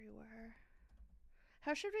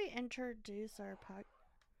How should we introduce our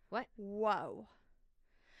What? Whoa.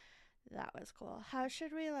 That was cool. How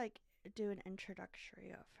should we, do an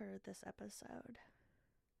introductory for this episode?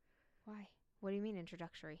 Why? What do you mean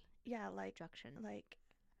introductory? Yeah, Introduction.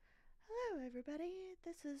 Hello, everybody.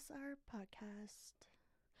 This is our podcast.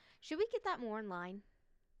 Should we get that more in line?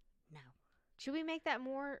 No. Should we make that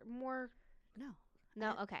more? No.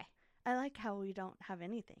 No? Okay. I like how we don't have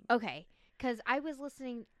anything. Okay. Because I was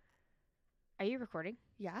listening. Are you recording?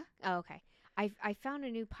 Yeah? Oh, okay. I found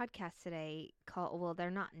a new podcast today called, well,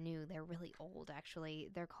 they're not new. They're really old, actually.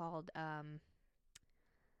 They're called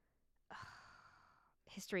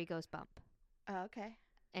History Goes Bump. Oh, okay.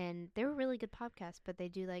 And they're a really good podcast, but they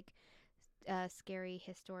do scary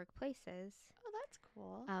historic places. Oh, that's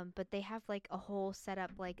cool. But they have a whole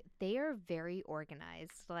setup. They are very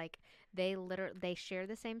organized. They share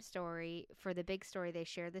the same story. For the big story, they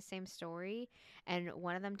share the same story, and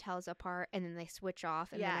one of them tells a part, and then they switch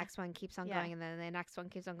off, and the next one keeps on going, and then the next one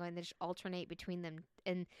keeps on going. They just alternate between them,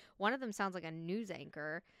 and one of them sounds like a news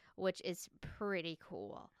anchor, which is pretty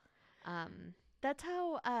cool. That's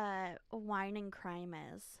how Wine and Crime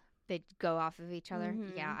is. They go off of each other.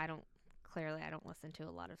 Mm-hmm. Yeah, I don't listen to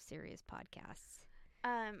a lot of serious podcasts.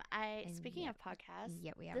 Speaking of podcasts,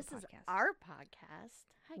 Yeah, we have this a podcast. is our podcast.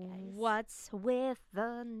 Hi, guys. What's with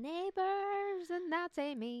the neighbors? And that's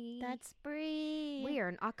Amy. That's Bree. We are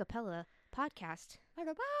an a cappella podcast.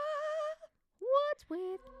 Ba-da-ba. What's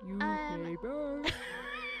with you neighbors?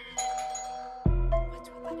 What's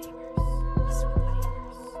with the neighbors? What's with the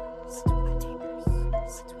neighbors? What's with the neighbors?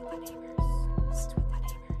 What's with the neighbors? What's with the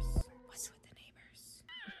neighbors? What's with the neighbors?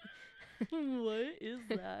 What is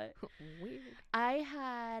that? Weird. I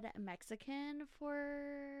had Mexican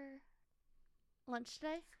for lunch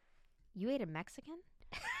today. You ate a Mexican?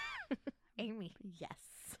 Amy.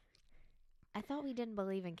 Yes. I thought we didn't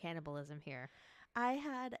believe in cannibalism here. I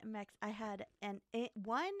had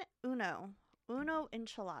one Uno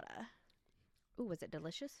enchilada. Ooh, was it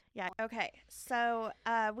delicious? Yeah. Okay. So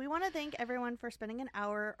we want to thank everyone for spending an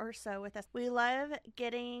hour or so with us. We love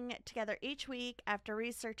getting together each week after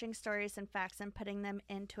researching stories and facts and putting them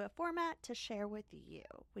into a format to share with you.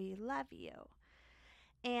 We love you.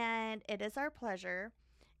 And it is our pleasure.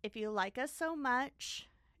 If you like us so much,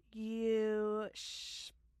 you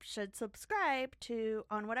should subscribe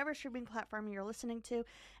on whatever streaming platform you're listening to,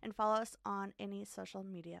 and follow us on any social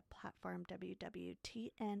media platform,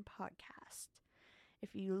 WWTN Podcast.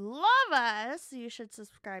 If you love us, you should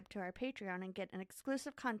subscribe to our Patreon and get an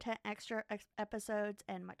exclusive content, extra episodes,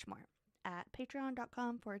 and much more at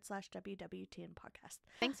patreon.com/WWTN Podcast.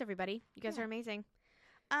 Thanks, everybody. You guys are amazing.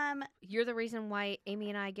 Um, You're the reason why Amy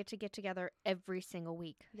and I get together every single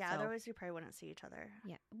week. yeah, So, otherwise we probably wouldn't see each other.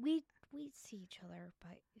 yeah, we see each other,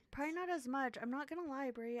 but Probably not as much. I'm not gonna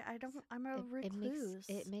lie, Brie. I'm a recluse.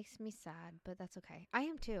 It makes me sad, but that's okay. I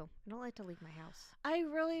am too. I don't like to leave my house. I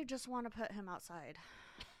really just want to put him outside.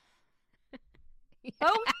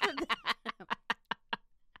 Both of them.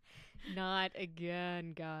 Not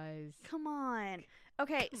again, guys. Come on.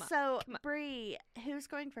 Okay, Come on, so come on. Brie, who's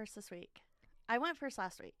going first this week? I went first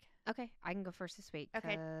last week. Okay, I can go first this week Okay.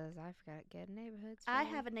 because I forgot good neighborhoods. I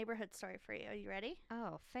have a neighborhood story for you. Are you ready?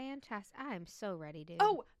 Oh, fantastic! I'm so ready, dude.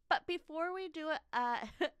 Oh, but before we do it, I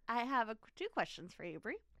have two questions for you,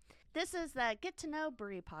 Brie. This is the Get to Know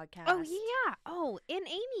Brie podcast. oh yeah. Oh, and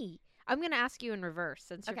Amy, I'm gonna ask you in reverse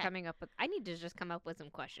since you're Okay. coming up with. I need to just come up with some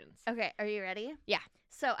questions. Okay, are you ready? Yeah.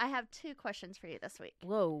 So I have two questions for you this week.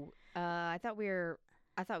 Whoa. I thought we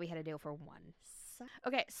had a deal for one.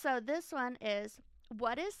 Okay, so this one is,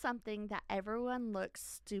 what is something that everyone looks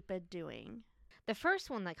stupid doing? The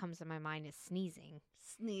first one that comes to my mind is sneezing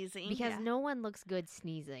Sneezing. because yeah. no one looks good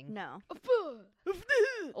sneezing. No.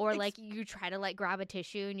 Or you try to grab a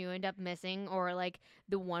tissue and you end up missing, or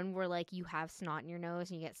the one where you have snot in your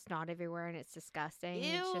nose and you get snot everywhere and it's disgusting.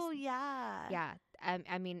 Ew, It's just, yeah. yeah.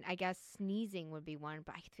 I mean, I guess sneezing would be one,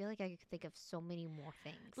 but I feel like I could think of so many more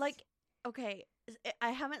things. Okay,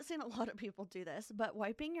 I haven't seen a lot of people do this, but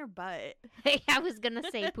wiping your butt. I was gonna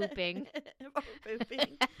say pooping. Or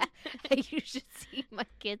pooping. You should see my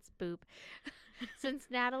kids poop. Since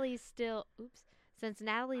Natalie's found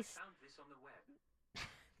this on the web.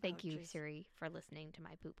 Thank Oh, you, geez. Siri, for listening to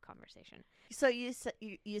my poop conversation. So you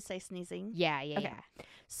say sneezing? Yeah. Okay.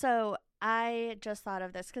 So I just thought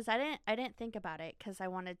of this because I didn't think about it because I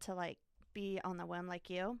wanted to be on the whim like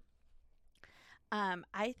you.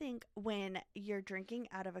 I think when you're drinking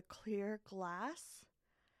out of a clear glass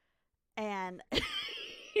and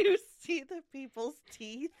you see the people's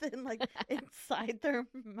teeth and inside their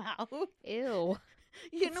mouth. Ew.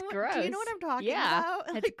 You It's know what? gross. Do you know what I'm talking Yeah,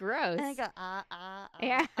 about? It's gross. And I go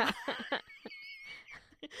Yeah.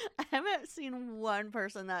 I haven't seen one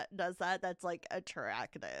person that does that that's like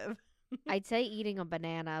attractive. I'd say eating a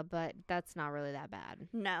banana, but that's not really that bad.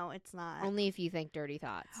 No, it's not. Only if you think dirty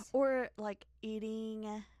thoughts. Or like eating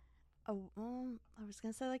a. I was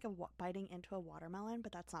gonna say like biting into a watermelon,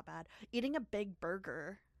 but that's not bad. Eating a big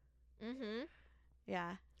burger. Mm-hmm.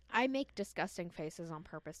 Yeah. I make disgusting faces on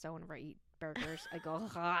purpose, though, whenever I eat burgers. I go,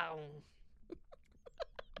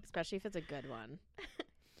 especially if it's a good one.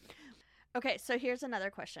 Okay, so here's another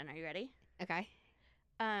question. Are you ready? Okay.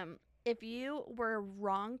 If you were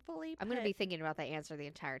wrongfully I'm going to put- be thinking about the answer the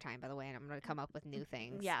entire time, by the way, and I'm going to come up with new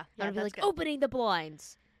things. Yeah, I'm going to be that's like, good. opening the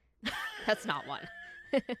blinds. That's not one.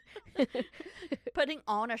 putting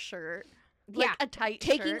on a shirt, like Yeah, a tight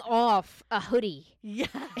Taking shirt. off a hoodie. Yeah.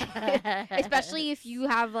 Especially if you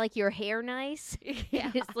have, like, your hair nice.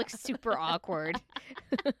 Yeah. It looks super awkward.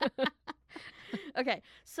 Okay,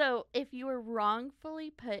 so if you were wrongfully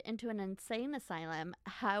put into an insane asylum,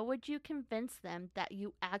 how would you convince them that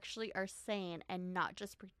you actually are sane and not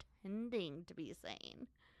just pretending to be sane?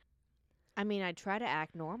 I mean, I'd try to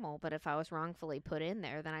act normal, but if I was wrongfully put in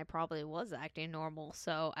there, then I probably was acting normal.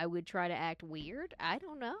 So I would try to act weird. I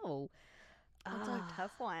don't know. That's a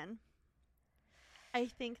tough one. I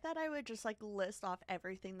think that I would just like list off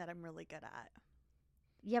everything that I'm really good at.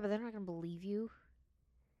 Yeah, but they're not going to believe you.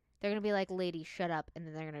 They're going to be like, lady, shut up. And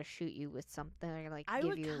then they're going to shoot you with something. They're going to like I give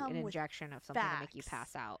would you come an with injection of something to make you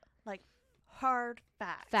facts. pass out. Hard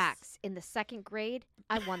facts. Facts. In the second grade,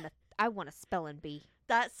 I won a spelling bee.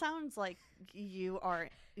 That sounds like you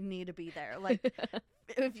need to be there. Like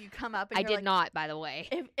if you come up and I you're did like, not, by the way.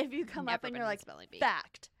 if you come up Never and been you're in a like, spelling bee.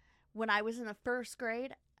 fact, when I was in the first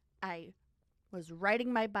grade, I was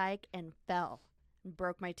riding my bike and fell and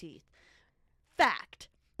broke my teeth. Fact.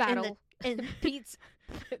 Battle. In Pete's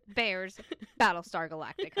Bears Battlestar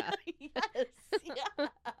Galactica. yes.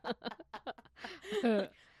 Yeah.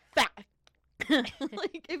 Fact.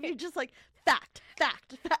 Like if you just like fact,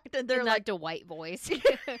 and they're In like, that Dwight voice.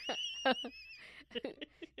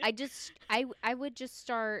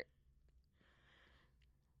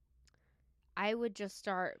 I would just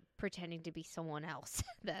start pretending to be someone else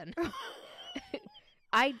then.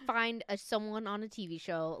 I'd find someone on a TV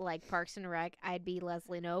show like Parks and Rec. I'd be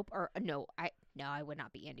Leslie Knope, or I would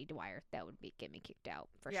not be Andy Dwyer. That would get me kicked out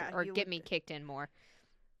for Yeah, sure, or you get would me be. kicked in more.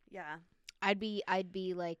 yeah. I'd be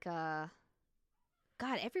like God,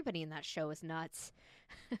 everybody in that show is nuts.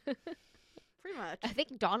 Pretty much. I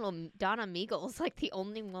think Donna Meagle's like the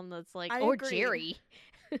only one that's like, I or agree. Jerry.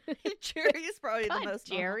 Jerry's probably God, the most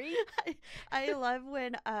normal. Jerry. I love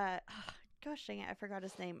when gosh dang it, I forgot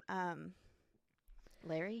his name.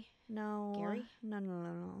 Larry, No. Gary?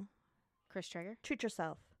 No. Chris Traeger. Treat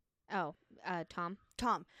yourself. Oh, Tom.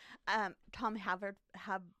 Tom. Tom Haver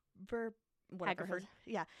whatever. Hagerford.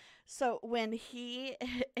 Yeah. So when he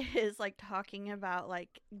is like talking about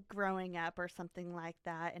like growing up or something like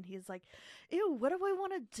that, and he's like, ew, what do I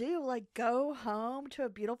want to do? Like go home to a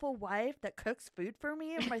beautiful wife that cooks food for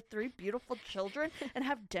me and my 3 beautiful children and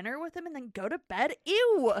have dinner with him and then go to bed?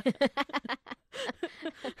 Ew.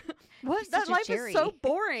 What? He's That such a life Jerry. is so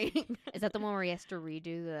boring. Is that the one where he has to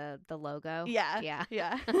redo the logo? Yeah. Yeah.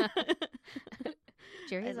 Yeah.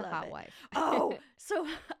 Jerry's a love hot it. wife. Oh, so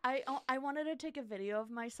I wanted to take a video of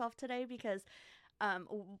myself today because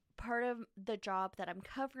part of the job that I'm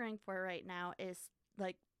covering for right now is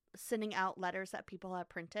like sending out letters that people have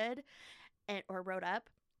printed or wrote up,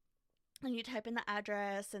 and you type in the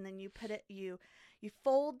address and then you put it you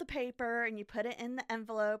fold the paper and you put it in the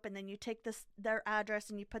envelope, and then you take their address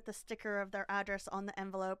and you put the sticker of their address on the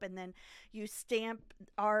envelope, and then you stamp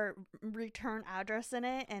our return address in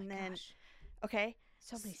it, and then Gosh, okay.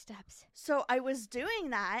 so many steps. So I was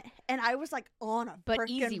doing that, and I was like on a But frickin'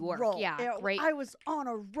 easy work, roll. yeah, great. I was on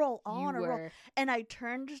a roll, You were. and I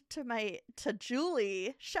turned to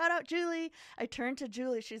Julie. Shout out Julie. I turned to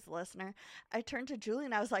Julie. She's a listener. I turned to Julie,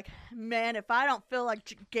 and I was like, "Man, if I don't feel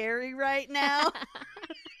like Gary right now."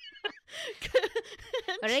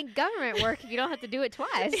 But it ain't government work if you don't have to do it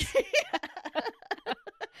twice.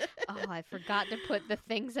 Oh, I forgot to put the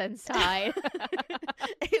things inside.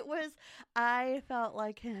 I felt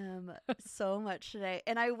like him so much today.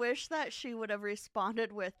 And I wish that she would have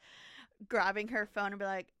responded with grabbing her phone and be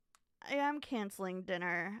like, I'm canceling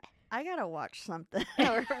dinner. I gotta watch something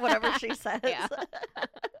or whatever she says. Yeah.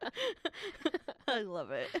 I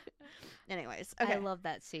love it. Anyways, okay. I love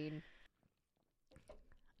that scene.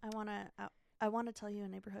 I wanna tell you a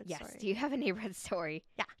neighborhood Yes. story. Do you have a neighborhood story?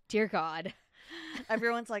 Yeah. Dear God.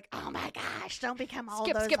 Everyone's like, "Oh my gosh, don't become all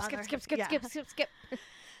Skip, those skip, other-" skip, skip, skip, Yeah. skip, skip, skip.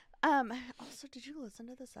 Also, did you listen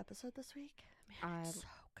to this episode this week? Man, I- it's so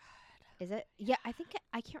good. Is it? Yeah, I think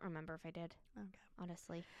I can't remember if I did, Okay.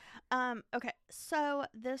 honestly. Okay. So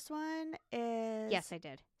this one is Yes, I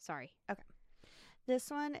did. Sorry.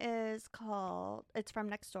 This one is called, it's from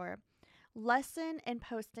Nextdoor. Lessons in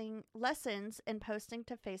posting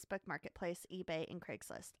to Facebook Marketplace, eBay, and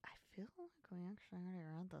Craigslist. I feel like we actually already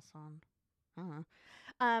read this one.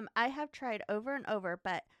 I have tried over and over,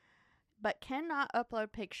 but cannot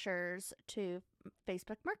upload pictures to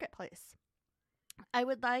Facebook Marketplace. I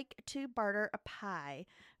would like to barter a pie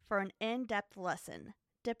for an in-depth lesson.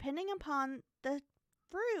 Depending upon the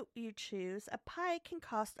fruit you choose, a pie can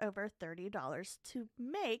cost over $30 to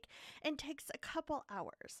make and takes a couple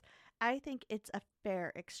hours. I think it's a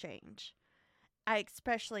fair exchange. I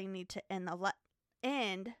especially need to end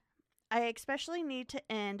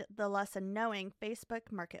the lesson knowing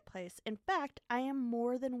Facebook Marketplace. In fact, I am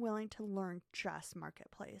more than willing to learn just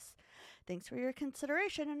Marketplace. Thanks for your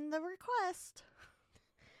consideration and the request.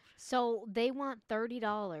 So they want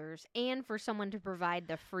 $30 and for someone to provide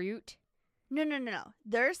the fruit. No.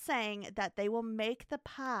 They're saying that they will make the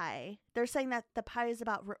pie. They're saying that the pie is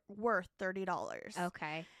about worth $30.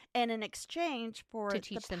 Okay. And in exchange for To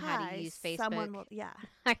teach the them pie, how to use someone Facebook. will, yeah,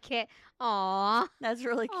 I can't. Aw. that's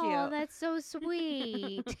really cute. Oh, that's so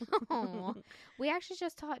sweet. Aw. We actually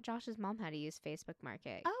just taught Josh's mom how to use Facebook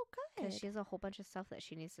Market. Oh, Because good. she has a whole bunch of stuff that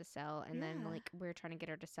she needs to sell. And then, Yeah. like, we're trying to get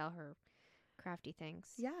her to sell her crafty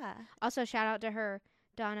things. Yeah. Also, shout out to her,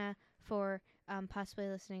 Donna, for possibly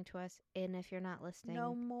listening to us. And if you're not listening,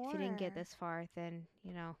 No more. if you didn't get this far, then,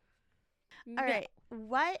 you know. All right.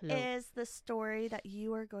 What No. is the story that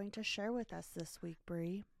you are going to share with us this week,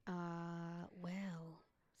 Bree? Well,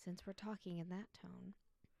 since we're talking in that tone,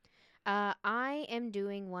 I am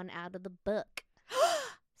doing one out of the book.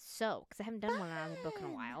 So, because I haven't done one out of the book in a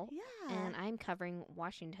Fun. while, Yeah. and I'm covering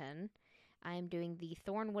Washington. I am doing the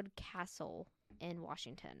Thornwood Castle in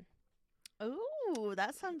Washington. Ooh,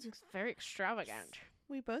 that sounds. It's very extravagant.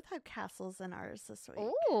 We both have castles in ours this week.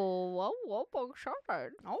 Oh, I'm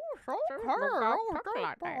excited. Oh, so Sure, cool. we're gonna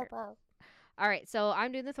talk like that. All right, so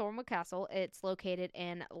I'm doing the Thornwood Castle. It's located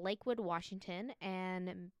in Lakewood, Washington,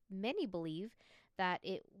 and many believe that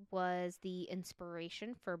it was the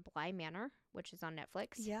inspiration for Bly Manor, which is on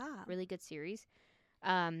Netflix. Yeah. Really good series.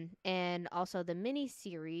 And also the mini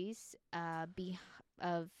series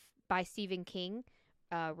by Stephen King,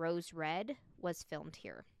 Rose Red, was filmed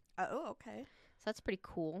here. Oh, okay. So that's pretty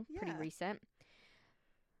cool, pretty Yeah. recent.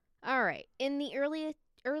 All right. In the early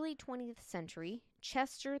 20th century,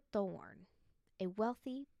 Chester Thorne, a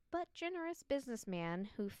wealthy but generous businessman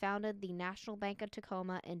who founded the National Bank of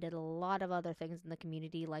Tacoma and did a lot of other things in the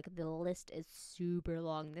community. Like, the list is super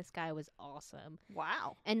long. This guy was awesome.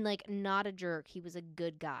 Wow. And, like, not a jerk. He was a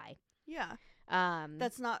good guy. Yeah. That's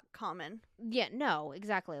That's not common. yeah, no,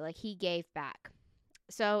 exactly. Like, he gave back.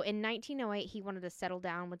 So in 1908, he wanted to settle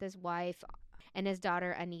down with his wife and his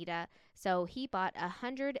daughter Anita. So he bought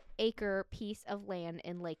 100-acre piece of land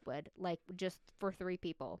in Lakewood, like just for 3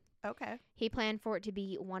 people. Okay. He planned for it to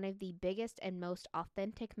be one of the biggest and most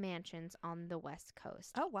authentic mansions on the West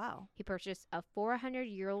Coast. Oh, wow. He purchased a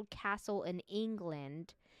 400-year-old castle in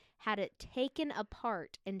England, had it taken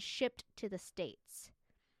apart and shipped to the States.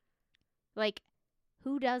 Like,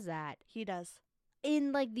 who does that? He does.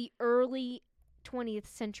 In, like, the early 20th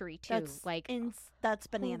century, too. That's like, that's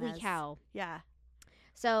bananas. holy cow. Yeah.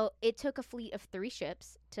 So, it took a fleet of 3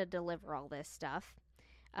 ships to deliver all this stuff.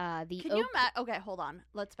 Can you imagine? Okay, hold on.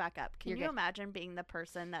 Let's back up. Can You're you good. imagine being the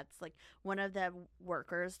person that's like one of the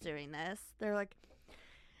workers doing this? They're like,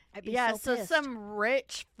 I'd be yeah, so pissed. some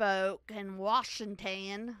rich folk in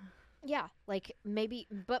Washington. Yeah, like, maybe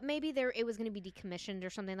it was going to be decommissioned or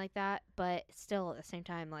something like that, but still, at the same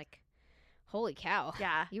time, like, holy cow.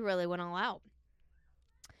 Yeah. You really went all out.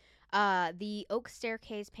 The oak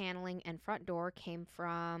staircase paneling and front door came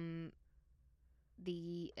from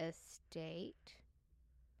the estate.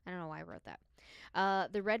 I don't know why I wrote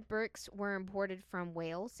that. The red bricks were imported from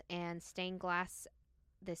Wales, and the stained glass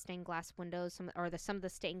windows, some of the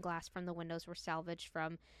stained glass from the windows were salvaged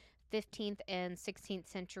from 15th and 16th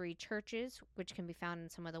century churches, which can be found in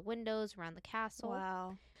some of the windows around the castle.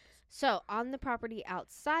 Wow. So, on the property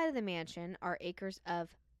outside of the mansion are acres of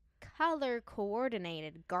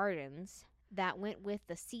color-coordinated gardens that went with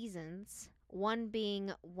the seasons. One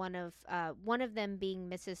of them being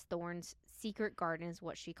Mrs. Thorne's secret garden, is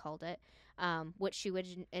what she called it, which she would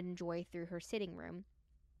enjoy through her sitting room.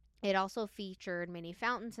 It also featured many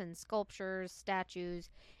fountains and sculptures,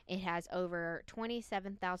 statues. It has over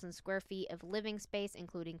 27,000 square feet of living space,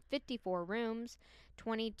 including 54 rooms,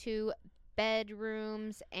 22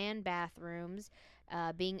 bedrooms and bathrooms.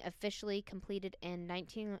 being officially completed in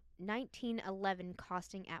 1911,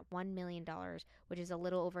 costing at $1 million, which is a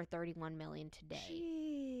little over $31 million today.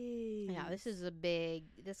 Jeez. Yeah,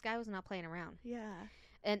 this guy was not playing around. Yeah.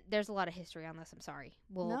 And there's a lot of history on this. I'm sorry.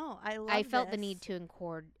 Well, No, I love I felt the this. need to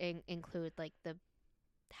include like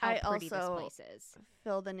how I pretty this also place is.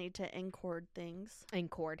 feel the need to encord things.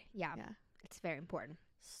 Encord, yeah. Yeah. It's very important.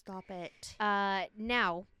 Stop it.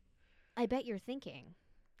 Now, I bet you're thinking,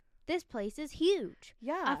 this place is huge.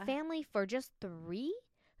 Yeah. A family for just 3?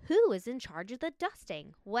 Who is in charge of the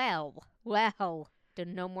dusting? Well,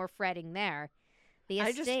 no more fretting there. The I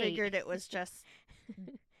estate, just figured it was just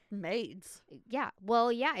maids. Yeah,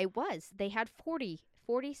 well, yeah, it was. They had 40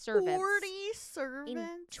 servants. 40 servants?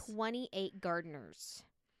 And 28 gardeners.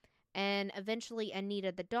 And eventually,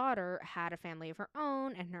 Anita, the daughter, had a family of her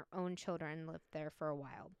own, and her own children lived there for a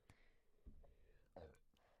while.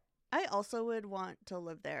 I also would want to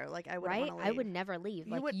live there. Like, I wouldn't Right? want to leave. I would never leave.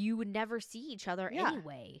 You would never see each other Yeah.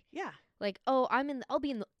 anyway. Yeah. Like, oh, I'll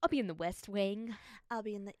be in the West Wing. I'll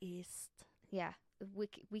be in the east. Yeah.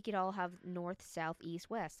 We could all have north, south, east,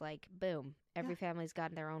 west. Like, boom. Every family's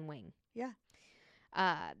got their own wing. Yeah.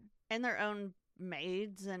 Uh, And their own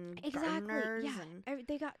maids and exactly. gardeners. Yeah. And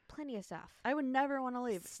They got plenty of stuff. I would never want to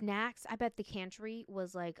leave. Snacks. I bet the pantry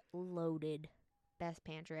was like loaded. Best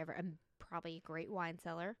pantry ever. And probably a great wine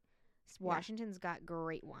cellar. Yeah. Washington's got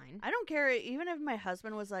great wine. I don't care. Even if my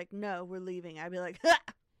husband was like, no, we're leaving, I'd be like,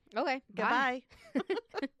 Okay. Bye.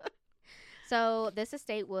 goodbye. So this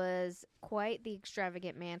estate was quite the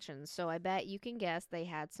extravagant mansion. So I bet you can guess they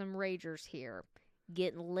had some ragers here,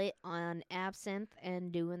 getting lit on absinthe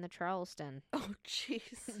and doing the Charleston. Oh, jeez.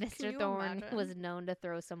 Can Mr. you Thorne imagine? was known to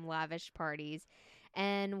throw some lavish parties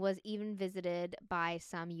and was even visited by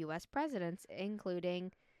some U.S. presidents,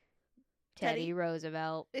 including Teddy Teddy.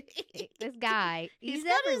 Roosevelt. This guy, He's he's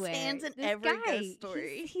got his everywhere. hands in This every guy, ghost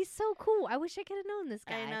story. He's so cool. I wish I could have known this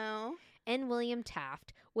guy. I know. And William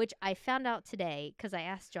Taft, which I found out today because I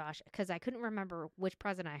asked Josh because I couldn't remember which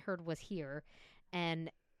president I heard was here,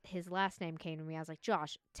 and his last name came to me. I was like,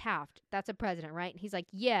 Josh, Taft, that's a president, right? And he's like,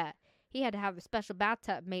 yeah, he had to have a special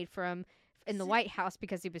bathtub made for him in the See- White House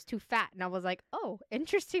because he was too fat. And I was like, oh,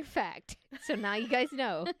 interesting fact. So now you guys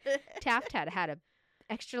know Taft had a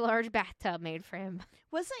extra large bathtub made for him.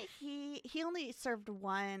 Wasn't he only served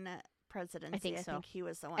one presidency? think so. I think he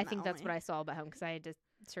was the one. I think that's what I saw about him because I had to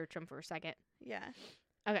search him for a second. Yeah.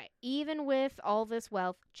 Okay, even with all this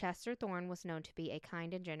wealth, Chester Thorne was known to be a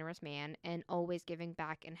kind and generous man and always giving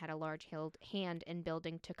back and had a large hand in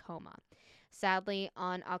building Tacoma. Sadly,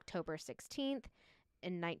 on October 16th,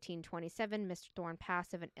 in 1927, Mr. Thorne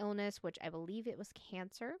passed of an illness, which I believe it was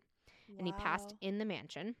cancer, and he passed Wow. in the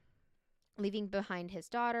mansion, leaving behind his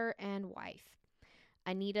daughter and wife.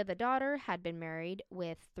 Anita, the daughter, had been married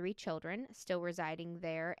with 3 children, still residing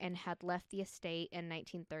there, and had left the estate in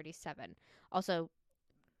 1937. Also,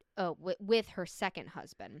 with her second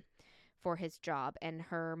husband for his job, and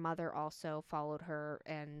her mother also followed her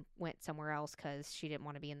and went somewhere else because she didn't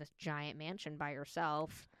want to be in this giant mansion by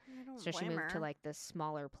herself. I don't So she blame moved to her. like this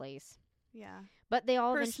smaller place. Yeah. But they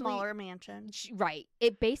all Her eventually smaller mansion. right.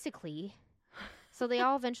 It basically. So they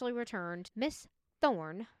all eventually returned. Miss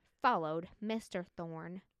Thorne followed Mr.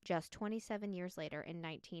 Thorne just 27 years later in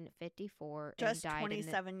 1954 Just and died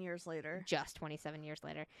 27 years later. just 27 years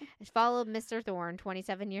later. Followed Mr. Thorne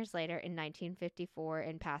 27 years later in 1954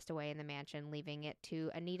 and passed away in the mansion, leaving it to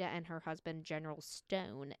Anita and her husband, General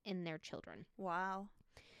Stone, and their children. Wow.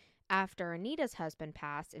 After Anita's husband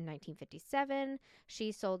passed in 1957,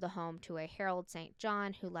 she sold the home to a Harold St.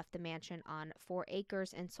 John who left the mansion on 4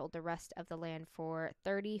 acres and sold the rest of the land for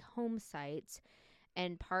 30 home sites,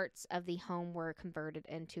 and parts of the home were converted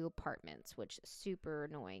into apartments, which is super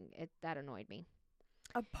annoying. That annoyed me.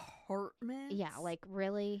 Apartments? Yeah, like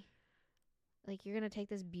really? Like you're going to take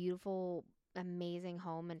this beautiful, amazing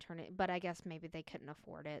home and turn it, but I guess maybe they couldn't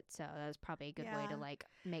afford it, so that was probably a good way to Yeah. like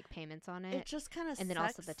make payments on It just kind of and then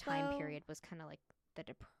also the time though. period was kind of like the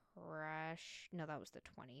depression. No, that was the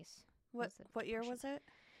 20s. What was the what year Depression. was it?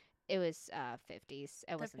 It was 50s.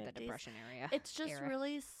 It wasn't the 50s. Depression area. It's just era.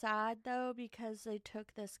 really sad though because they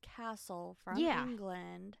took this castle from Yeah.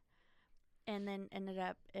 England and then it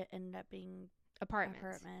ended up being apartments.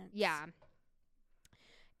 apartments. Yeah.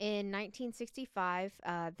 In 1965,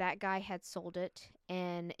 that guy had sold it,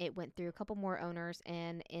 and it went through a couple more owners.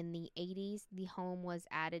 And in the 80s, the home was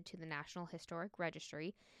added to the National Historic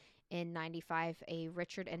Registry. In 95, a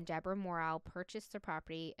Richard and Deborah Morale purchased the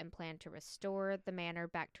property and planned to restore the manor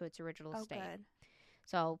back to its original Oh, state. good.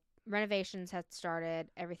 So renovations had started.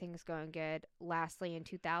 Everything's going good. Lastly, in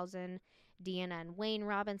 2000, Deanna and Wayne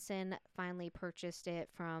Robinson finally purchased it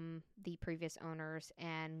from the previous owners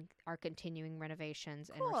and are continuing renovations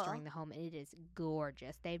and Cool. restoring the home. And it is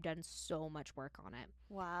gorgeous. They've done so much work on it.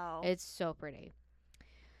 Wow. It's so pretty.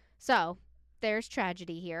 So there's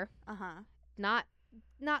tragedy here. Uh-huh. Not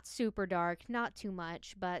super dark, not too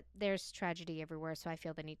much, but there's tragedy everywhere, so I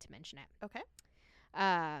feel the need to mention it. Okay.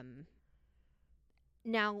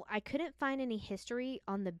 Now, I couldn't find any history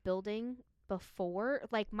on the building before.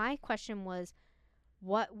 Like, my question was,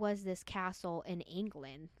 what was this castle in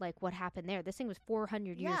England? Like, what happened there? This thing was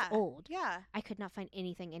 400 years Yeah. old. Yeah. I could not find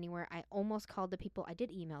anything anywhere. I almost called the people. I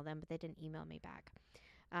did email them, but they didn't email me back.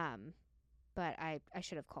 But I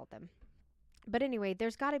should have called them. But anyway,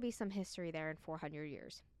 there's got to be some history there in 400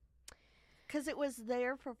 years. Because it was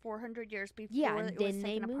there for 400 years before Yeah, and it was then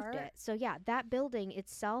they taken moved apart. it. So yeah, that building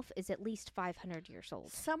itself is at least 500 years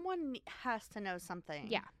old. Someone has to know something.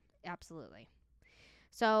 Yeah, absolutely.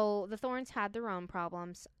 So the Thorns had their own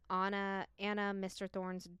problems. Anna, Mr.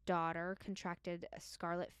 Thorne's daughter, contracted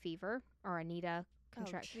scarlet fever, or Anita Oh,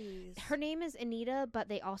 jeez. Her name is Anita, but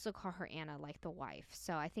they also call her Anna, like the wife.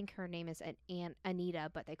 So I think her name is Anita,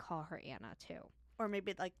 but they call her Anna too. Or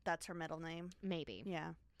maybe, like, that's her middle name. Maybe.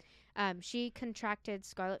 Yeah. She contracted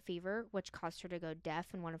scarlet fever, which caused her to go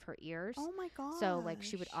deaf in one of her ears. Oh, my God. So, like,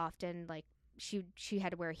 she would often, like, she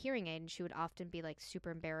had to wear a hearing aid, and she would often be, like,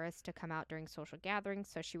 super embarrassed to come out during social gatherings,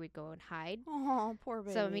 so she would go and hide. Oh, poor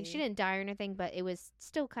baby. So, I mean, she didn't die or anything, but it was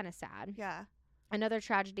still kind of sad. Yeah. Another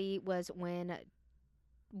tragedy was when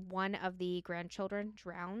one of the grandchildren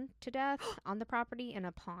drowned to death on the property in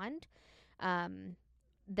a pond.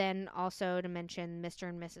 Then also to mention Mr.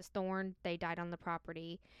 and Mrs. Thorne, they died on the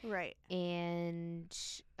property. Right. And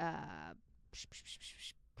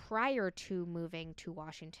prior to moving to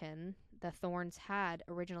Washington, the Thornes had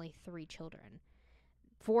originally 4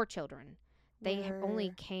 children. They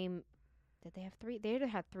only came... Did they have 3? They either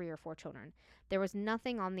had 3 or 4 children. There was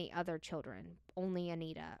nothing on the other children, only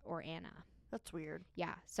Anita or Anna. That's weird.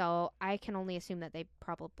 Yeah, so I can only assume that they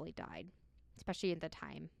probably died, especially at the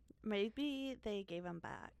time. Maybe they gave him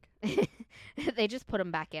back. They just put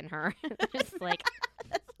him back in her. Just like,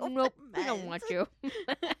 nope, we don't want you.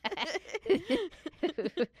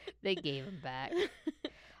 They gave him back.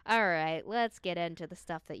 All right, let's get into the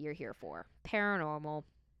stuff that you're here for. Paranormal.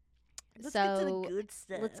 Let's get to the good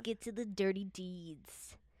stuff. Let's get to the dirty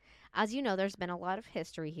deeds. As you know, there's been a lot of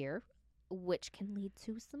history here, which can lead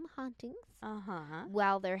to some hauntings. Uh-huh.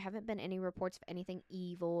 While there haven't been any reports of anything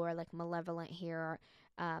evil or like malevolent here,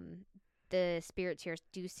 the spirits here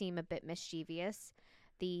do seem a bit mischievous.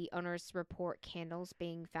 The owners report candles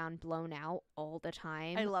being found blown out all the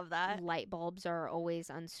time. I love that. Light bulbs are always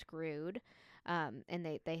unscrewed. And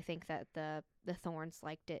they think that the Thorns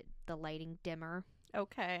liked it, the lighting dimmer.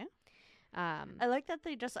 Okay. I like that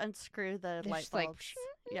they just unscrew the light just like, bulbs.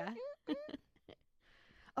 Yeah.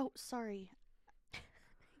 Oh, sorry.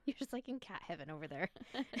 You're just like in cat heaven over there.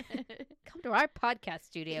 Come to our podcast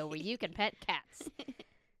studio where you can pet cats.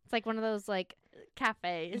 It's like one of those like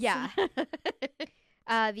Cafes. Yeah.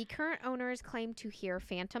 The current owners claim to hear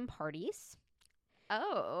phantom parties.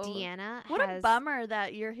 Oh. Deanna What a bummer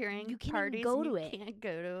that you're hearing You can't parties even go and to you it. can't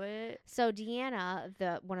go to it. So Deanna,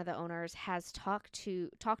 one of the owners, has talked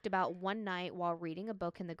about one night while reading a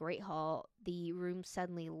book in the Great Hall, the room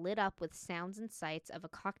suddenly lit up with sounds and sights of a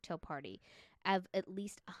cocktail party, of at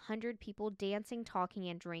least 100 people dancing, talking,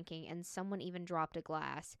 and drinking, and someone even dropped a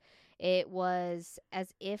glass. It was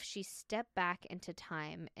as if she stepped back into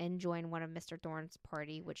time and joined one of Mr. Thorne's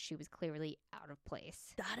party, which she was clearly out of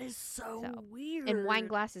place. That is so So, weird. And wine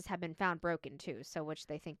glasses have been found broken too, so which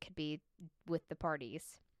they think could be with the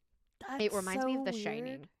parties. That's reminds me of so The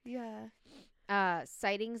Shining. weird. Yeah.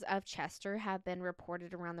 Sightings of Chester have been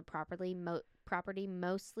reported around the property,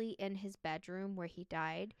 mostly in his bedroom where he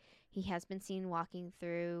died. He has been seen walking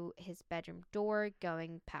through his bedroom door,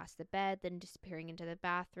 going past the bed, then disappearing into the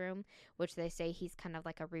bathroom, which they say he's kind of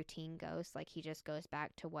like a routine ghost. Like he just goes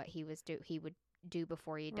back to what he would do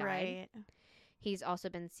before he died. Right. He's also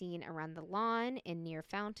been seen around the lawn and near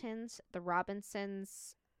fountains. The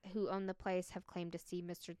Robinsons, who own the place, have claimed to see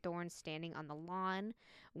Mr. Thorne standing on the lawn,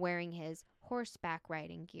 wearing his horseback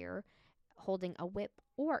riding gear, holding a whip,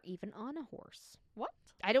 or even on a horse. What?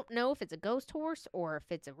 I don't know if it's a ghost horse or if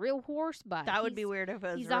it's a real horse, but That would be weird if it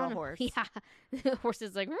was he's a real on horse. Yeah, the horse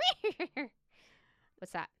is like,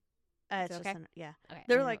 what's that? It's Is it just okay? yeah. Okay,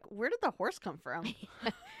 They're I know. like, where did the horse come from? Can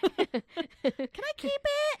I keep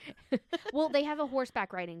it? Well, they have a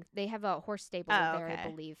horseback riding. They have a horse stable Oh, there, I okay.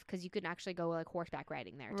 believe, because you can actually go like horseback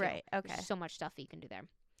riding there. Too. Right, okay. There's so much stuff you can do there.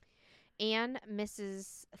 And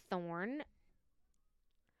Mrs. Thorne,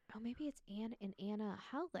 Oh, maybe it's Anne and Anna.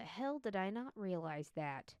 How the hell did I not realize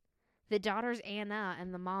that? The daughter's Anna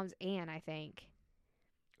and the mom's Anne, I think.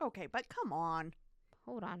 Okay, but come on.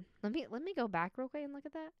 Hold on. Let me go back real quick and look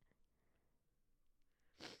at that.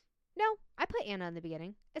 No, I put Anna in the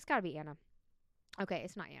beginning. It's got to be Anna. Okay,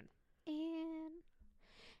 it's not Anne.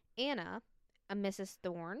 Anna, a Mrs.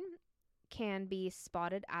 Thorne, can be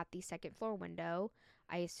spotted at the second floor window,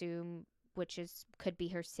 I assume, which could be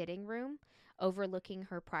her sitting room, overlooking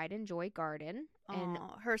her Pride and Joy garden. And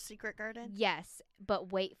Oh, her secret garden? yes,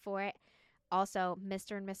 but wait for it. Also,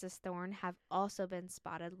 Mr. and Mrs. Thorne have also been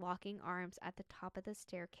spotted locking arms at the top of the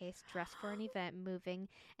staircase, dressed for an event, moving,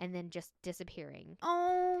 and then just disappearing.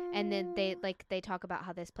 Oh. And then they talk about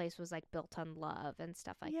how this place was like built on love and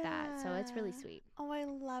stuff like that. So it's really Yeah. sweet. Oh, I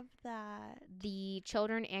love that. The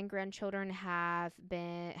children and grandchildren have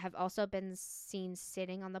also been seen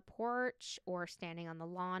sitting on the porch or standing on the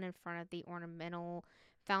lawn in front of the ornamental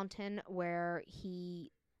fountain where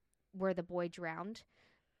the boy drowned.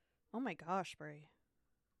 Oh my gosh, Brie.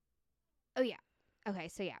 Oh yeah. Okay,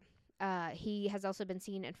 so yeah. He has also been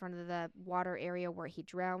seen in front of the water area where he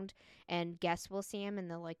drowned, and guests will see him and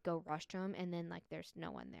they'll like go rush to him, and then like there's no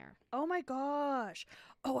one there. Oh my gosh.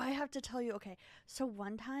 Oh, I have to tell you. Okay, so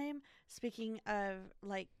one time, speaking of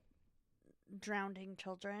like drowning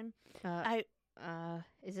children,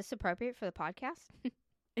 Is this appropriate for the podcast?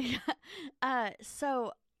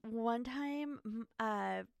 so one time,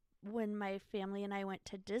 when my family and I went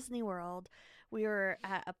to Disney World, we were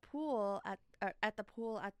at a pool at the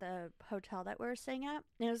pool at the hotel that we were staying at.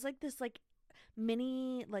 And it was like this like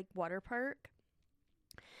mini like water park.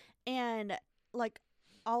 And like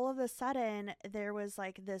all of a sudden there was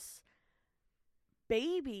like this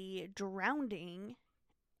baby drowning,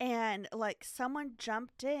 and like someone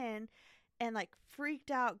jumped in and like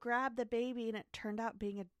freaked out, grabbed the baby, and it turned out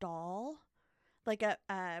being a doll. Like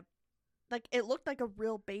like it looked like a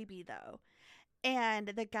real baby though. And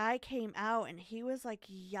the guy came out and he was like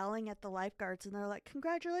yelling at the lifeguards, and they're like,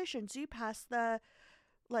 "Congratulations, you passed the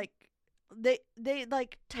like they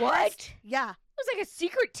like test." What? Yeah. It was like a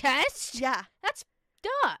secret test? Yeah. That's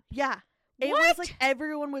duh. Yeah. It was like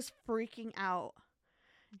everyone was freaking out.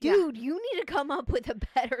 Yeah. Dude, you need to come up with a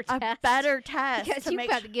better test. A better test because to you've make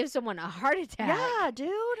got to give someone a heart attack. Yeah, dude.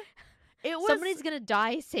 It was Somebody's gonna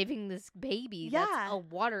die saving this baby. Yeah.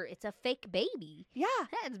 It's a fake baby. Yeah.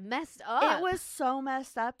 That's messed up. It was so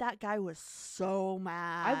messed up. That guy was so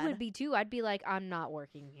mad. I would be too. I'd be like, I'm not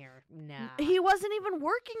working here. Nah. He wasn't even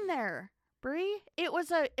working there, Bree. It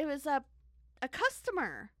was a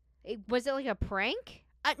customer. Was it like a prank?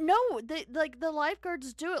 No, the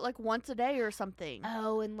lifeguards do it like once a day or something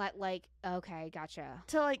Oh, and okay, gotcha.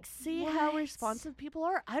 to like see how What? responsive people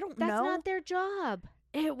are. I don't That's know. not their job.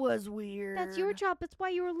 It was weird. That's your job. That's why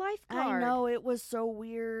you were a lifeguard. I know, it was so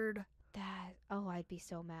weird. I'd be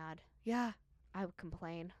so mad. Yeah. I would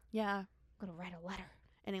complain. Yeah. I'm gonna write a letter.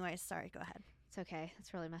 Anyways, sorry. Go ahead. It's okay.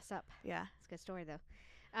 That's really messed up. Yeah. It's a good story though.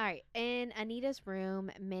 All right. In Anita's room,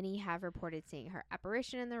 many have reported seeing her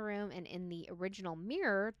apparition in the room, and in the original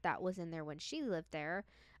mirror that was in there when she lived there,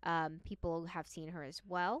 people have seen her as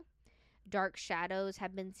well. Dark shadows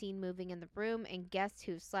have been seen moving in the room, and guests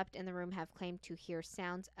who've slept in the room have claimed to hear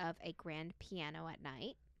sounds of a grand piano at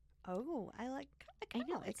night. Oh, I I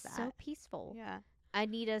know, like it's that. so peaceful. Yeah.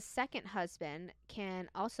 Anita's second husband can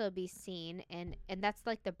also be seen, and that's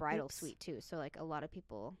like the bridal Oops. suite too. So like a lot of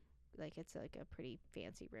people, like it's like a pretty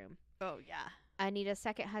fancy room. Oh yeah. Anita's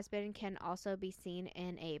second husband can also be seen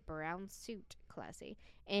in a brown suit, classy,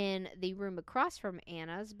 in the room across from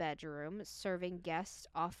Anna's bedroom, serving guests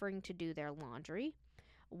offering to do their laundry.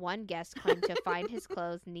 One guest claimed to find his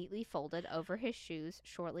clothes neatly folded over his shoes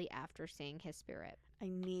shortly after seeing his spirit. I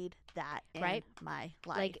need that in Right? my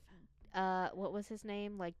life. Like, what was his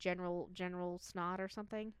name? Like General Snot or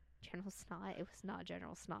something? General Snot? It was not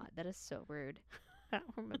General Snot. That is so rude. I don't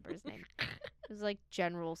remember his name. It was like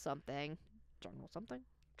General something. General something?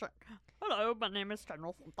 Hello, my name is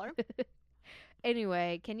General something.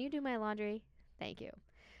 Anyway, can you do my laundry? Thank you.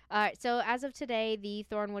 All right, so as of today, the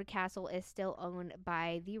Thornwood Castle is still owned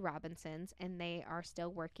by the Robinsons, and they are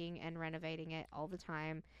still working and renovating it all the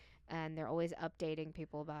time, and they're always updating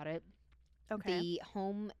people about it. Okay. The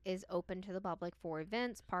home is open to the public for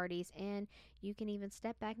events, parties, and you can even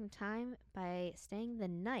step back in time by staying the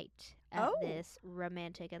night at Oh. this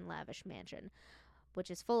romantic and lavish mansion,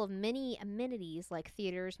 which is full of many amenities like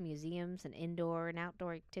theaters, museums, and indoor and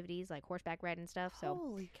outdoor activities like horseback riding and stuff. So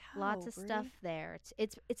Holy cow. lots of Brie. stuff there.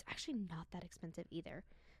 It's actually not that expensive either.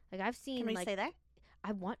 Like I've seen Can we like say that?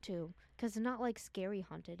 I want to, because it's not like scary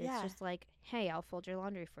haunted. It's Yeah. just like, hey, I'll fold your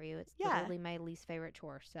laundry for you. It's Yeah. literally my least favorite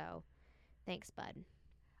chore. So thanks, bud.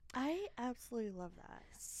 I absolutely love that.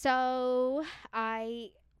 So I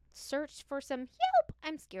searched for some Yelp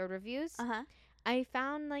I'm scared reviews. Uh-huh. I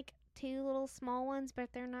found like 2 little small ones, but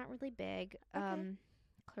they're not really big. Okay.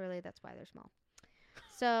 Clearly that's why they're small.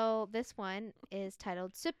 So this one is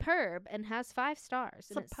titled Superb and has 5 stars.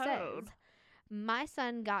 And it Superb. says, my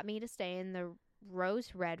son got me to stay in the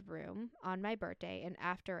rose red room on my birthday, and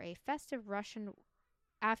after a festive Russian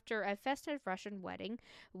wedding,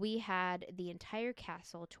 we had the entire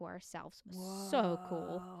castle to ourselves. So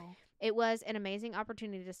cool. Whoa. It was an amazing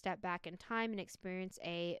opportunity to step back in time and experience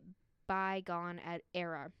a bygone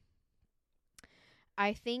era.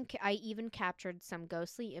 I think I even captured some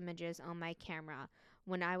ghostly images on my camera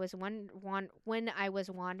when I was when I was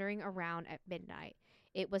wandering around at midnight.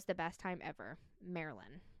 It was the best time ever.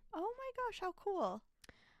 Marilyn. Oh my gosh, how cool.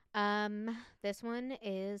 This one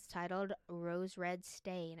is titled Rose Red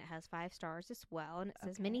Stay, and it has 5 stars as well. And it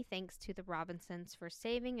says, Okay. many thanks to the Robinsons for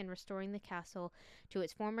saving and restoring the castle to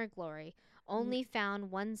its former glory. Only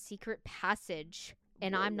found one secret passage,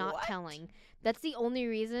 and I'm not What? telling. That's the only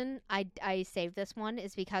reason I saved this one,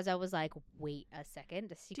 is because I was like, wait a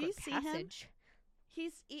second, a secret you see him? passage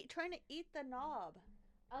He's trying to eat the knob.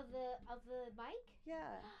 of the mic?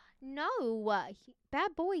 Yeah. No,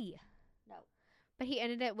 bad boy. No. But he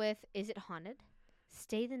ended it with, is it haunted?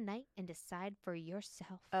 Stay the night and decide for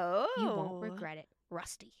yourself. Oh. You won't regret it.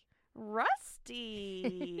 Rusty.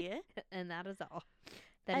 Rusty. And that is all.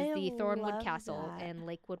 That is the I Thornwood love Castle that. in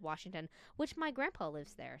Lakewood, Washington, which my grandpa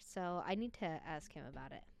lives there. So I need to ask him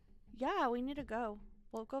about it. Yeah, we need to go.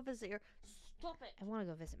 We'll go visit your. Stop it. I want to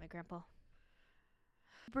go visit my grandpa.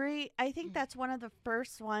 Bree, I think that's one of the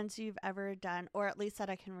first ones you've ever done, or at least that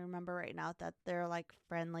I can remember right now, that they're like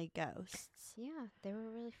friendly ghosts. Yeah, they were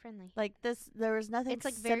really friendly. Like this, there was nothing It's,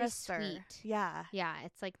 like, very sinister. sweet. Yeah. Yeah,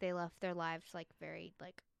 it's like they left their lives like very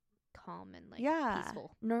like calm and like Yeah.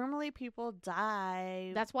 peaceful. Normally people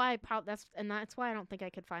die. That's why that's why I don't think I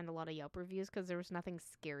could find a lot of Yelp reviews, because there was nothing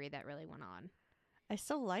scary that really went on. I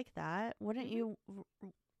still like that. Wouldn't Mhm. you?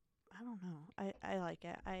 I don't know. I like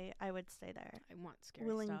it. I would stay there I want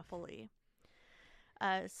scary stuff. willingly.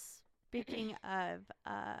 Speaking of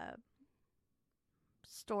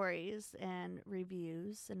stories and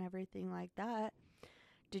reviews and everything like that,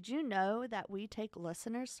 did you know that we take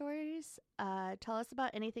listener stories? Tell us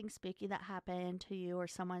about anything spooky that happened to you or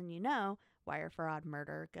someone you know. Wire fraud,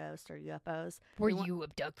 murder, ghost, or UFOs. Were We wa- you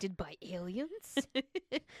abducted by aliens?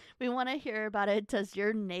 We want to hear about it. Does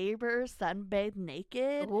your neighbor sunbathe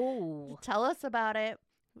naked? Oh, Tell us about it.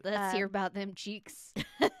 let's hear about them cheeks.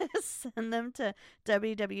 Send them to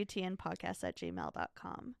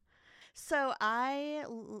wwtnpodcast@gmail.com. So I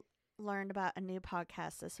learned about a new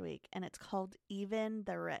podcast this week, and it's called Even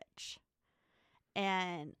the Rich.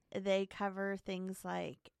 And they cover things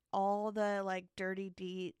like all the like dirty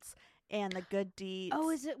deeds and the good deeds. Oh,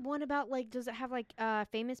 is it one about like? Does it have like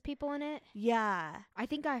famous people in it? Yeah. I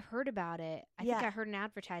think I heard about it. I think Yeah. I heard an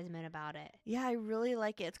advertisement about it. Yeah, I really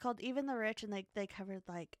like it. It's called Even the Rich, and they covered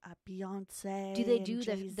like Beyonce. Do they and do the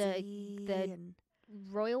Jay-Z and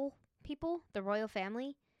royal people, the royal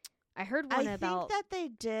family? I heard one I about. think that they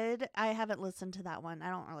did. I haven't listened to that one. I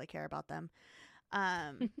don't really care about them.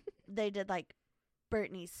 They did like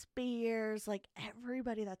Britney Spears, like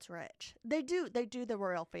everybody that's rich. They do the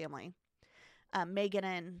royal family. Meghan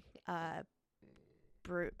and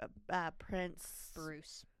Prince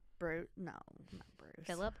Bruce. No, not Bruce.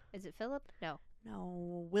 Philip? Is it Philip? No,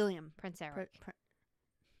 No, William. Prince Eric.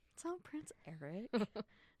 It's not Prince Eric.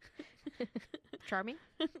 Charming?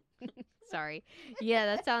 Sorry. Yeah,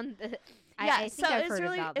 that sounds. I think so I've it's heard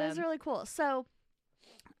really about it was them. really cool. So,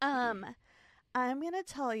 I'm gonna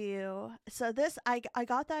tell you. So this I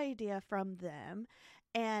got the idea from them,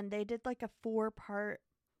 and they did like a 4-part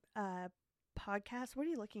podcast. What are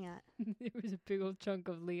you looking at? There was a big old chunk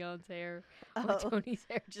of Leon's hair, or Oh. Tony's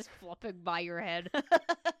hair, just flopping by your head.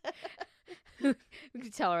 We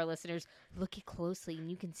can tell our listeners, look it closely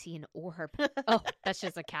and you can see an orb. Oh, that's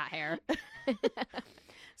just a cat hair.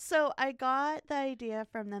 So I got the idea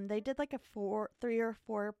from them. They did like a 3 or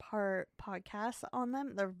 4-part podcast on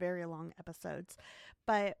them. They're very long episodes,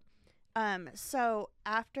 but so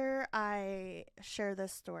after I share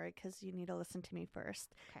this story, because you need to listen to me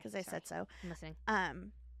first, Okay, because I said so. I'm listening.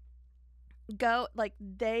 Go like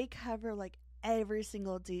they cover like every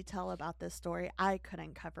single detail about this story. I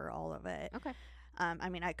couldn't cover all of it. Okay. I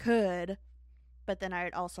mean, I could, but then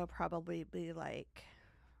I'd also probably be like,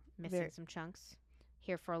 Missing some chunks.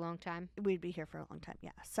 Here for a long time. we'd be here for a long time.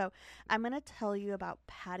 Yeah. So I'm going to tell you about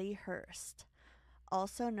Patty Hearst,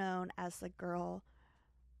 also known as the girl,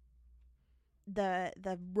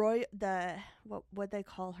 what would they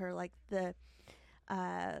call her? Like the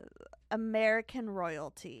uh, American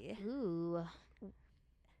royalty Ooh.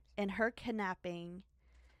 and her kidnapping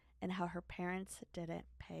and how her parents didn't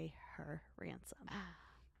pay her ransom.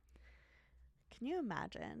 Can you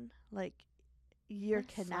imagine? Like, you're What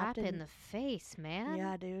a kidnapped slap in the face, man.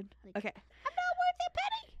 Yeah, dude. Like, Okay. I'm not worth a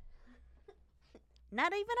penny.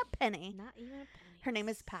 Not even a penny. Not even a penny. Her name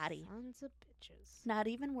is Patty. Sons of bitches. Not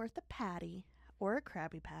even worth a patty or a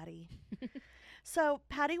Krabby Patty. So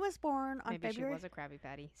Patty was born on Maybe February. she was a Krabby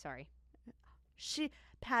Patty. Sorry.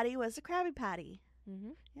 Patty was a Krabby Patty.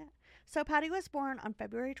 Mm-hmm. So Patty was born on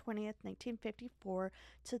February 20th, 1954,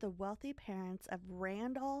 to the wealthy parents of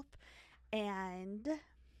Randolph and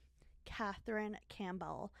Catherine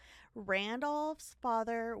Campbell. Randolph's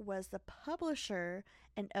father was the publisher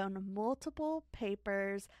and owned multiple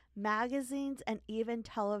papers, magazines, and even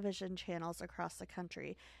television channels across the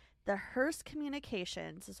country. The Hearst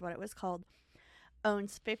Communications is what it was called,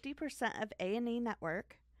 owns 50% of A&E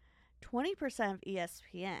Network, 20% of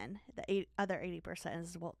ESPN, the other 80%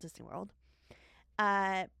 is Walt Disney World.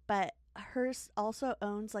 But Hearst also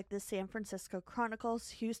owns like the San Francisco Chronicles,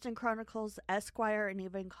 Houston Chronicles, Esquire, and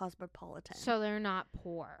even Cosmopolitan. So they're not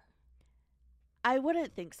poor. I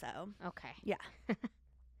wouldn't think so. Okay.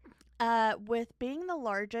 With being the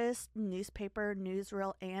largest newspaper,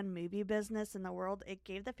 newsreel, and movie business in the world, it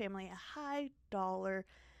gave the family a high dollar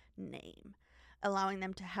name, allowing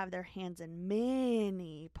them to have their hands in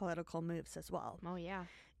many political moves as well. Oh, yeah.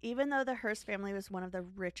 Even though the Hearst family was one of the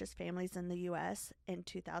richest families in the U.S., in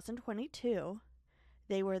 2022,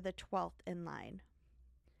 they were the 12th in line.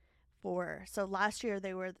 So last year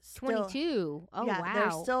they were still 22. Oh, yeah, wow.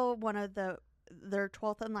 they're still they're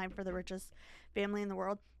 12th in line for the richest family in the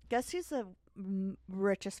world. Guess who's the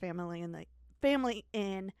richest family in not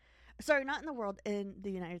in the world, in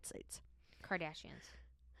the United States? Kardashians.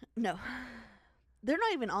 No. They're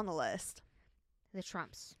not even on the list. The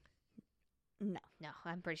Trumps. No. No,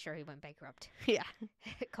 I'm pretty sure he went bankrupt Yeah.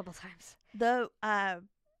 a couple times. The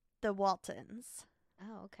Waltons,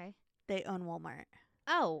 Oh, okay. they own Walmart.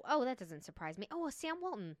 Oh, that doesn't surprise me. Oh, Sam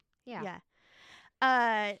Walton. Yeah.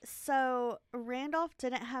 So Randolph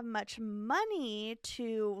didn't have much money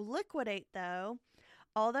to liquidate, though.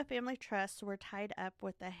 All the family trusts were tied up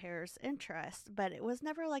with the heirs' interest, but it was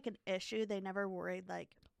never like an issue. They never worried like,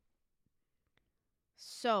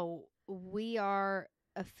 So we are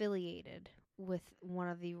affiliated with one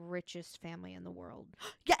of the richest family in the world.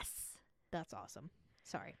 yes. That's awesome.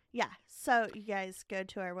 Sorry. Yeah. So you guys go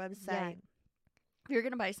to our website. Yeah. If you're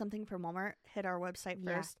going to buy something from Walmart, hit our website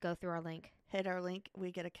first. Go through our link. Hit our link.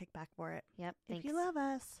 We get a kickback for it. Yep. Thanks. If you love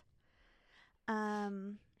us.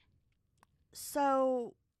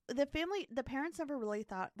 So the parents never really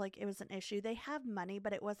thought like it was an issue. They have money,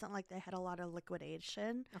 but it wasn't like they had a lot of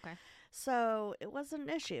liquidation. Okay. So it wasn't an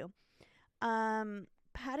issue.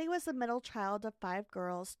 Patty was the middle child of 5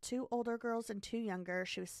 girls, 2 older girls and 2 younger.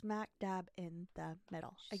 She was smack dab in the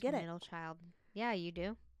middle. I get it. Middle child. Yeah, you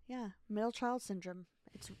do. Yeah, middle child syndrome.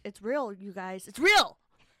 It's real, you guys. It's real.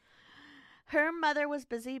 Her mother was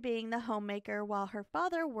busy being the homemaker while her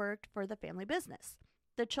father worked for the family business.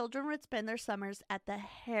 The children would spend their summers at the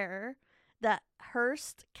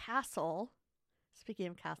Hearst Castle. Speaking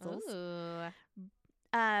of castles, Ooh.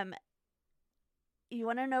 you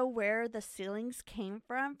want to know where the ceilings came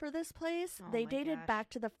from for this place? Oh They my dated gosh. back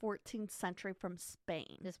to the 14th century from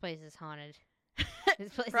Spain. This place is haunted.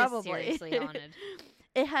 This place Probably. is seriously haunted.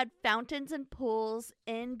 It had fountains and pools,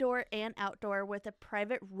 indoor and outdoor, with a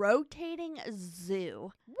private rotating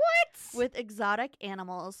zoo What? with exotic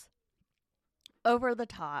animals over the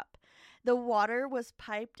top. The water was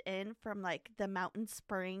piped in from like the mountain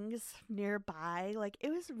springs nearby. Like, it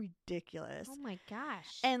was ridiculous. Oh my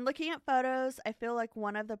gosh. And looking at photos, I feel like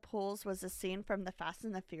one of the pools was a scene from the Fast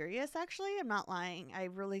and the Furious, actually. I'm not lying. I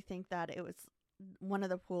really think that it was one of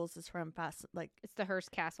the pools is from Fast, like, it's the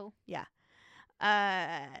Hearst Castle.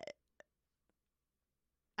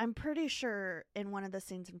 I'm pretty sure in one of the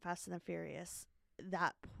scenes in Fast and the Furious,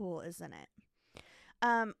 that pool is in it.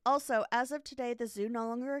 Also, as of today, the zoo no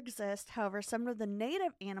longer exists. However, some of the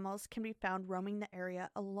native animals can be found roaming the area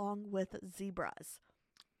along with zebras.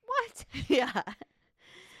 What? Yeah.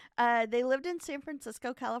 They lived in San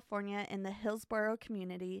Francisco, California, in the Hillsborough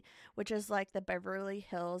community, which is like the Beverly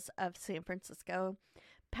Hills of San Francisco.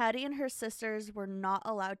 Patty and her sisters were not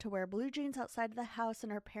allowed to wear blue jeans outside of the house,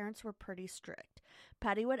 and her parents were pretty strict.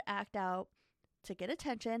 Patty would act out to get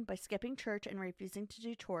attention by skipping church and refusing to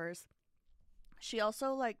do chores. She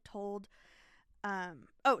also told,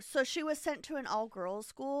 so she was sent to an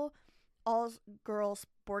all-girls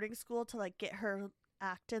boarding school to get her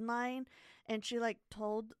act in line, and she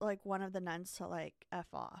told one of the nuns to F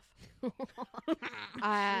off.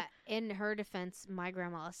 In her defense, my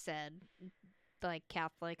grandma said, like,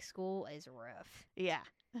 Catholic school is rough. Yeah.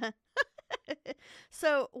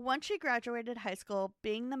 So once she graduated high school,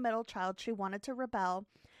 being the middle child, she wanted to rebel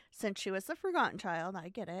since she was the forgotten child. I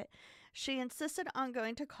get it. She insisted on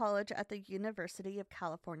going to college at the University of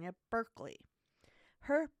California, Berkeley.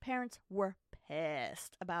 Her parents were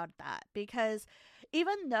pissed about that because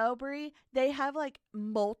even though, Brie, they have like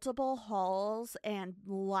multiple halls and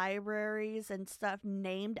libraries and stuff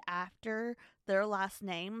named after their last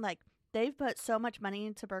name, like they've put so much money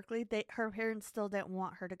into Berkeley, her parents still didn't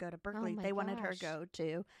want her to go to Berkeley. my They wanted her gosh. to go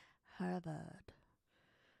to Harvard.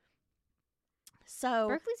 So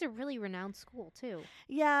Berkeley's a really renowned school, too.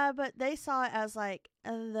 yeah, but they saw it as like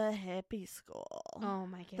the hippie school. Oh,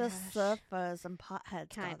 my gosh. The surfers and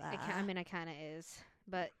potheads go Kind, there. it kind of is.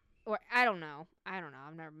 But, or I don't know. I've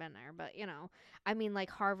never been there. But, you know, I mean, like,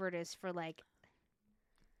 Harvard is for, like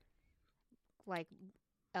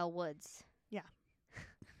Elle Woods.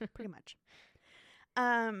 Pretty much.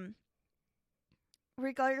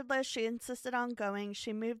 Regardless, she insisted on going.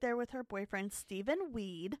 She moved there with her boyfriend, Stephen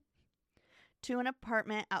Weed, to an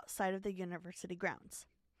apartment outside of the university grounds.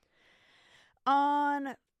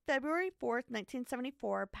 On February 4th,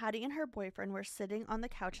 1974, Patty and her boyfriend were sitting on the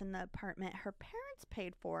couch in the apartment her parents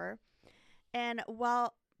paid for, and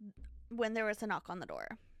when there was a knock on the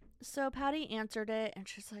door. So Patty answered it, and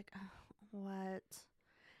she's like, oh, what?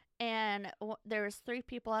 And there was 3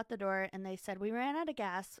 people at the door, and they said, we ran out of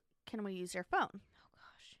gas. Can we use your phone? Oh,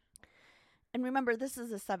 gosh. And remember, this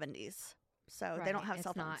is the 70s, so they don't have It's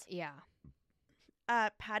cell phones. not, yeah.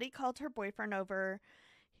 Patty called her boyfriend over.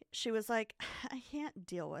 She was like, I can't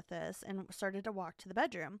deal with this, and started to walk to the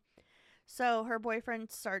bedroom. So her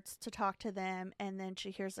boyfriend starts to talk to them, and then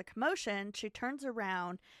she hears a commotion. She turns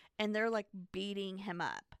around, and they're like beating him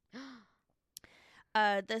up.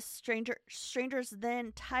 The strangers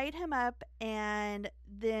then tied him up, and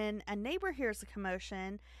then a neighbor hears a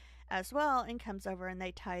commotion as well and comes over, and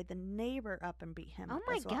they tied the neighbor up and beat him Oh, up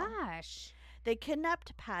my as well. gosh. They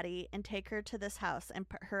kidnapped Patty and take her to this house and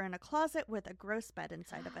put her in a closet with a gross bed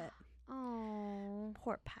inside of it. Oh,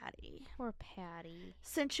 Poor Patty. poor Patty.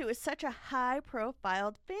 Since she was such a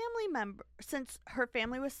high-profiled family member, since her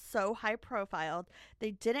family was so high-profiled,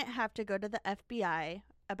 they didn't have to go to the FBI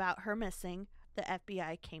about her missing. The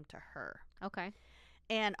FBI came to her. Okay.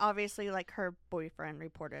 And obviously, like, her boyfriend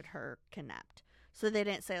reported her kidnapped. So they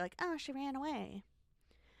didn't say, like, oh, she ran away.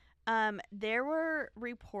 There were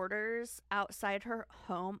reporters outside her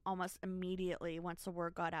home almost immediately once the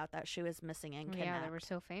word got out that she was missing and kidnapped. Yeah, they were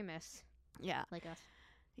so famous. Yeah, Like us.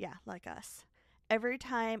 yeah, like us. Every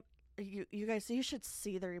time, you guys, you should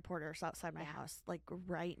see the reporters outside my Yeah. house, like,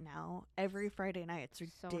 right now. Every Friday night, it's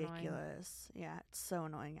So annoying. ridiculous. Yeah, it's so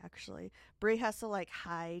annoying, actually. Brie has to, like,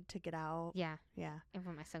 hide to get out. Yeah. Yeah, And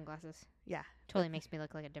with my sunglasses. yeah. Totally makes me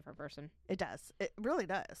look like a different person. It does. It really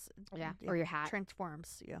does. Yeah. Or your hat.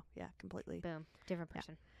 Transforms you. Yeah, completely. Boom. Different Yeah.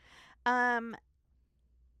 person.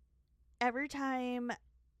 Every time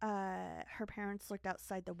her parents looked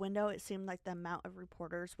outside the window, it seemed like the amount of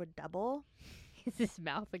reporters would double. It's his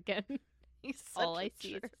mouth again. He's All such I a see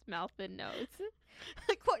is jerk. his mouth and nose.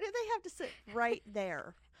 Like, why do they have to sit right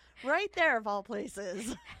there? Right there, of all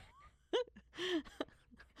places.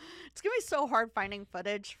 It's gonna be so hard finding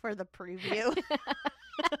footage for the preview.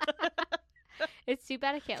 It's too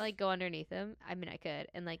bad I can't like go underneath him. I mean, I could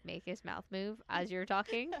and like make his mouth move as you're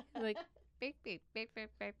talking, like beep beep beep beep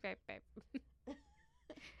beep beep beep.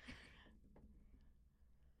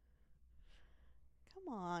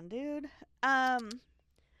 Come on, dude.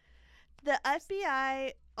 The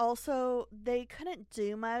FBI also, they couldn't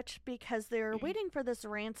do much because they were waiting for this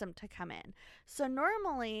ransom to come in. So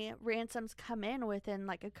normally ransoms come in within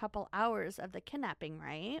like a couple hours of the kidnapping,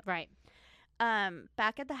 right? Right.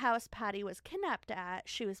 Back at the house Patty was kidnapped at,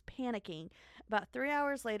 she was panicking. About 3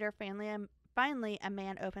 hours later, finally a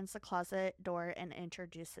man opens the closet door and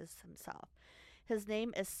introduces himself. His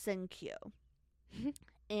name is Sin Q,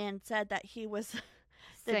 and said that he was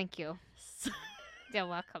Thank you. You're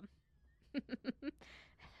welcome.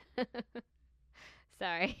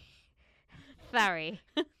 Sorry. Sorry.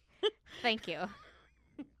 Thank you.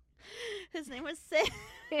 his name was Sin.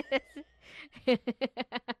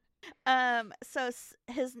 So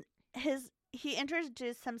he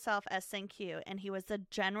introduced himself as Sin Q, and he was the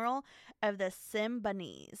general of the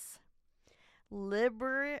Symbionese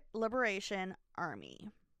Liberation Army,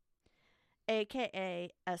 aka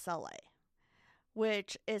SLA,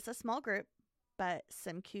 which is a small group, but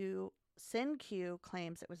Sin Q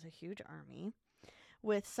claims it was a huge army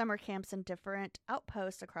with summer camps and different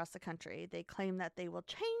outposts across the country. They claim that they will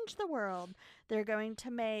change the world. They're going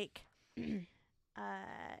to make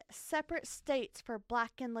separate states for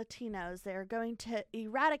Black and Latinos. They're going to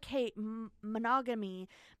eradicate monogamy,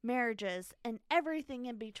 marriages, and everything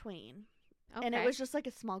in between. Okay. And it was just like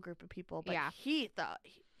a small group of people, but Yeah. he thought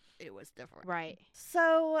it was different. right.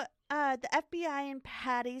 So the FBI and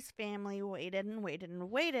Patty's family waited and waited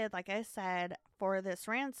and waited, like I said, for this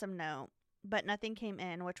ransom note. But nothing came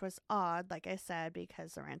in, which was odd, like I said,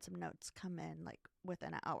 because the ransom notes come in like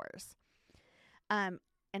within hours. And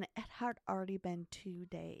it had already been 2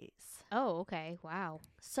 days. Oh, okay. Wow.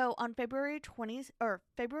 So on February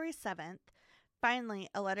 7th, finally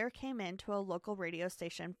a letter came in to a local radio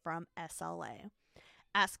station from SLA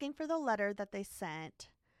asking for the letter that they sent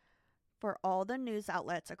for all the news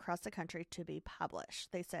outlets across the country to be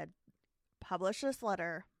published. They said, publish this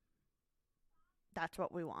letter. That's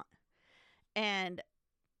what we want. And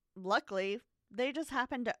luckily, they just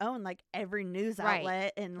happened to own like every news Right.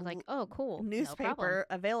 outlet and Like, oh, cool. No problem. newspaper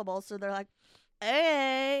available. So they're like,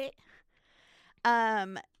 hey.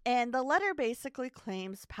 And the letter basically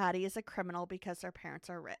claims Patty is a criminal because her parents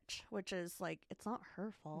are rich, which is like, it's not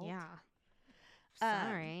her fault. Yeah. Um,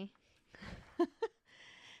 Sorry.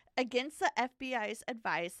 Against the FBI's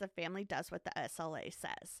advice, the family does what the SLA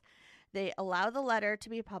says. They allow the letter to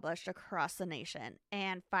be published across the nation.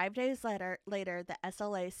 And 5 days later, the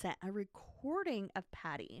SLA sent a recording of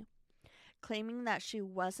Patty, claiming that she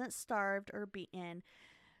wasn't starved or beaten,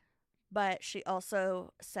 but she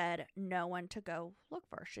also said no one to go look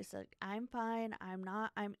for her. She said, I'm fine.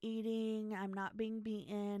 I'm eating. I'm not being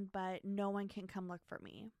beaten, but no one can come look for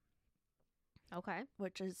me, Okay.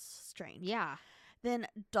 which is strange. Yeah. Then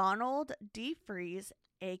Donald DeFries,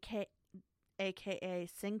 aka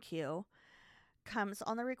Sinkyu, comes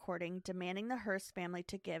on the recording demanding the Hearst family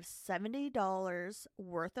to give $70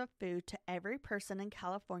 worth of food to every person in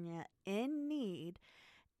California in need,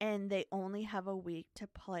 and they only have a week to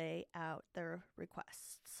play out their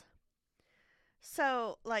requests.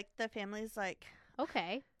 So, like, the family's like,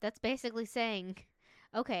 Okay. That's basically saying,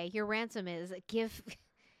 okay, your ransom is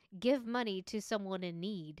give money to someone in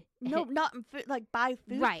need. no, not food, like, buy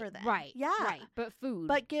food right, for them. right, Yeah. right. But food,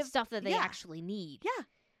 But give- stuff that they yeah. actually need. Yeah.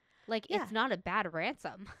 Like, Yeah. it's not a bad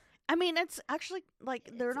ransom. I mean, it's actually, like,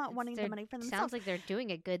 they're not It's- wanting the they're- money for themselves. Sounds like they're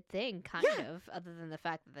doing a good thing, kind Yeah. of, other than the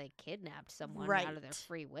fact that they kidnapped someone out of their Right.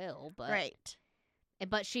 free will. But Right.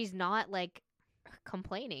 but she's not like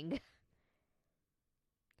complaining.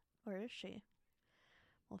 Or is she?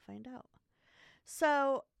 We'll find out.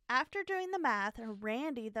 So, after doing the math,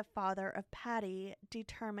 Randy, the father of Patty,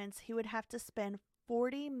 determines he would have to spend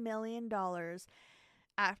 $40 million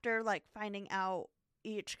after, like, finding out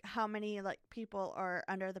how many, like, people are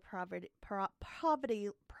under the poverty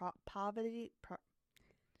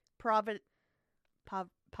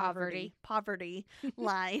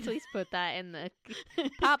line. Please put that in the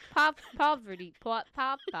poverty poverty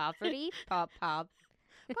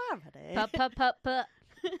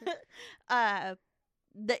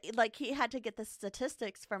Like, he had to get the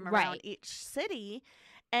statistics from around Right. each city,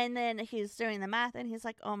 and then he's doing the math, and he's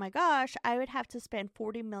like, oh my gosh, I would have to spend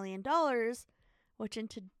 $40 million, which in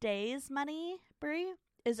today's money, Brie,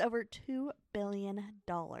 is over $2 billion.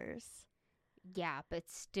 Yeah, but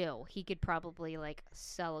still, he could probably like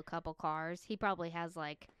sell a couple cars. He probably has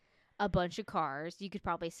like a bunch of cars. You could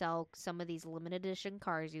probably sell some of these limited edition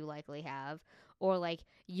cars you likely have, or like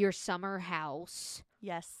your summer house,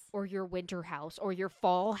 Yes. or your winter house, or your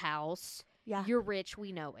fall house. Yeah. You're rich,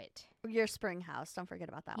 we know it. Your spring house. Don't forget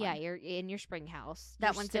about that Yeah, one. you're in your spring house.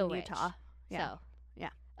 That You're one's still in rich. Utah. Yeah. So, Yeah.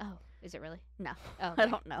 Oh, is it really? No. Oh, I okay.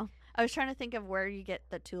 don't know. I was trying to think of where you get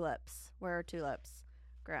the tulips. Where are tulips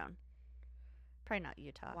grown? Probably not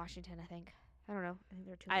Utah. Washington, I think. I don't know. I think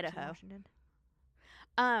they're two Idaho. Washington.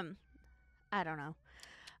 I don't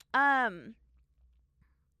know.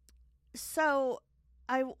 So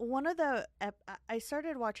I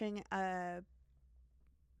started watching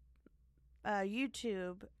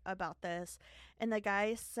YouTube about this, and the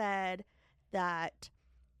guy said that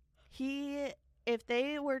if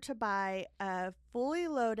they were to buy a fully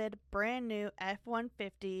loaded brand new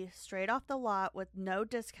F-150 straight off the lot with no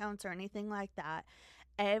discounts or anything like that,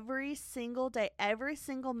 every single day, every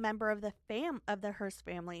single member of the Hearst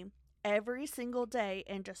family, every single day,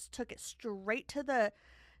 and just took it straight to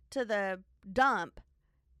the dump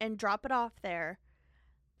and drop it off there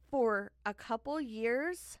for a couple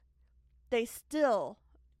years, they still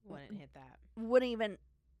Wouldn't hit that. wouldn't even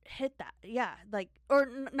hit that. Yeah, like, or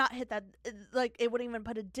not hit that. Like, it wouldn't even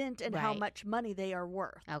put a dent in how Right. much money they are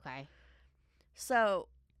worth. Okay. So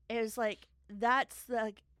it was like, that's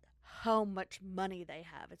like how much money they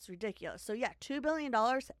have. It's ridiculous. So yeah, $2 billion,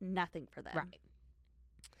 nothing for them.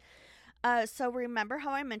 So remember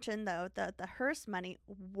how I mentioned, though, that the Hearst money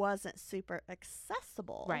wasn't super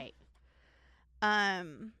accessible. Right.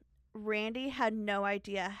 Randy had no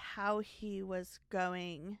idea how he was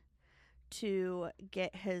going to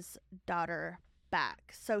get his daughter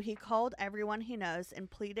back. So he called everyone he knows and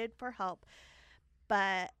pleaded for help.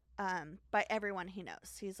 But by everyone he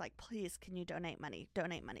knows, he's like, please, can you donate money?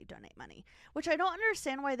 Donate money, donate money. Which I don't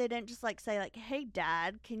understand why they didn't just like say like, hey,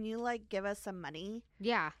 Dad, can you like give us some money?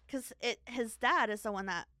 Yeah. Because his dad is the one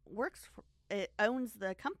that works for it, owns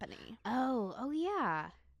the company. Oh yeah.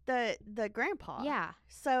 The grandpa. Yeah.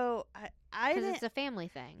 So I Because didn't. it's a family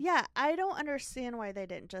thing. Yeah, I don't understand why they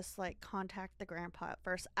didn't just like contact the grandpa at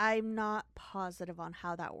first. I'm not positive on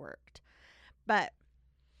how that worked, but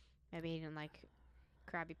Maybe he didn't like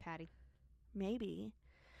Krabby Patty. maybe.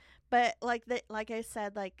 But like I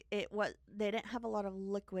said, like they didn't have a lot of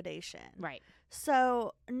liquidation, Right.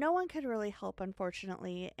 so no one could really help,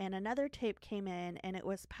 unfortunately. And another tape came in, and it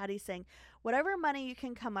was Patty saying, "Whatever money you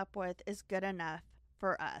can come up with is good enough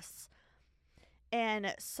for us."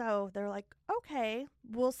 And so they're like, "Okay,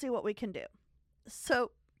 we'll see what we can do."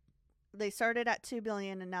 So they started at $2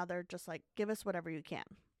 billion, and now they're just like, "Give us whatever you can."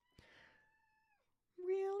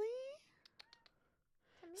 Really?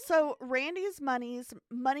 So Randy's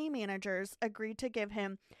money managers agreed to give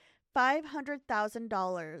him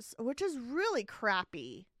 $500,000, which is really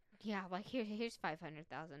crappy. Yeah, like here's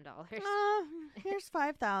 $500,000. Here's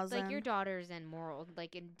 5,000. Like your daughter's in moral,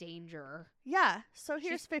 like in danger. Yeah, so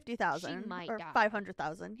here's 50,000 she might or die.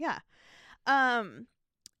 500,000. Yeah.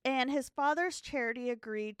 And his father's charity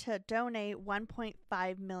agreed to donate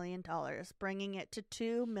 $1.5 million, bringing it to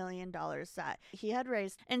 $2 million that he had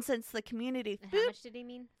raised. And since the community And food, how much did he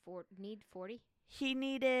need 40? he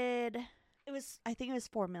needed, I think it was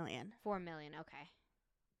 $4 million. 4 million. Okay.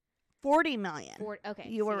 40 million. Okay.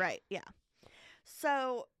 You were so yeah. right. Yeah.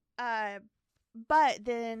 So, but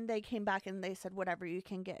then they came back and they said, whatever you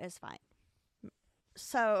can get is fine.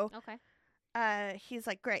 So, Okay. he's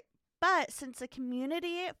like, great. But since the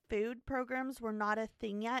community food programs were not a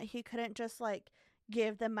thing yet, he couldn't just like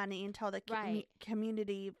give the money until the Right.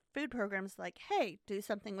 community food programs like, hey, do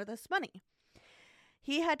something with this money.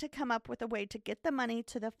 He had to come up with a way to get the money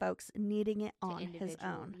to the folks needing it To on his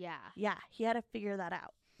individual, own. Yeah. Yeah, he had to figure that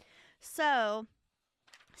out. So,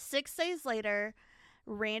 6 days later,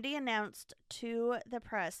 Randy announced to the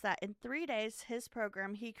press that in 3 days, his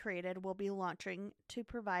program he created will be launching to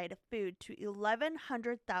provide food to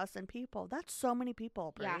 1,100,000 people. That's so many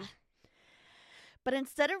people, Brie. Yeah. But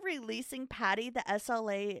instead of releasing Patty, the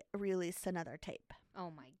SLA released another tape. Oh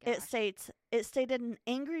my gosh. It stated an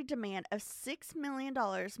angry demand of $6 million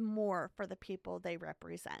more for the people they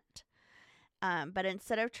represent. But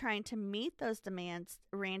instead of trying to meet those demands,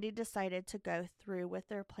 Randy decided to go through with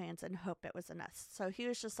their plans and hope it was enough. So he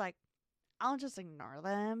was just like, I'll just ignore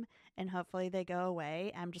them and hopefully they go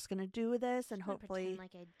away. I'm just going to do this and I'm gonna hopefully. pretend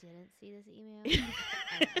like I didn't see this email.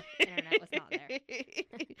 I know, internet was not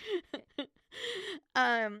there.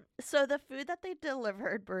 So the food that they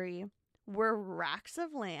delivered, Brie, were racks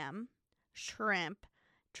of lamb, shrimp,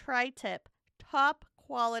 tri-tip, top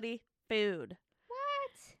quality food.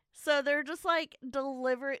 What? So they're just like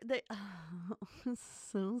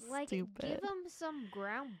so Like, stupid. give them some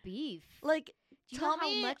ground beef. Like, Do you tell know how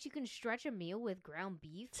me much you can stretch a meal with ground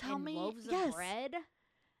beef Tell and me- loaves yes. of bread,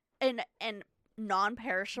 and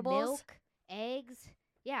non-perishables. milk, eggs?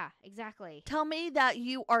 Yeah, exactly. Tell me that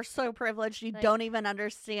you are so privileged you Like- don't even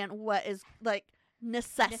understand what is like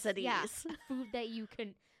necessities. Yeah, food that you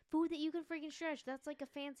can freaking stretch. That's like a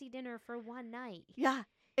fancy dinner for one night. Yeah,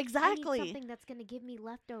 I exactly. need something that's gonna give me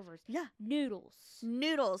leftovers. Yeah. Noodles,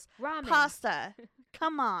 Noodles, ramen, pasta.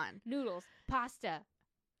 Come on. noodles, pasta,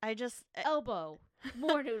 I just elbow,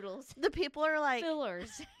 more noodles, the people are like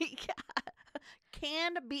fillers. yeah.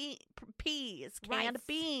 Canned peas, canned Rice.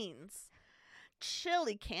 beans,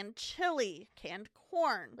 canned chili, canned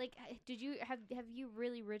corn. Like, did you have you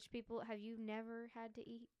really rich people? Have you never had to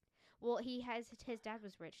eat? Well, his dad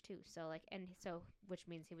was rich too, so like, and so which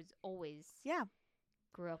means he was always Yeah.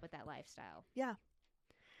 grew up with that lifestyle.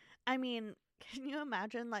 I mean, can you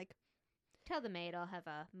imagine like Tell the maid I'll have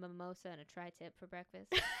a mimosa and a tri-tip for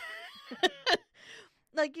breakfast,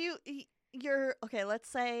 like you're okay, let's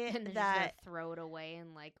say and then just that gonna throw it away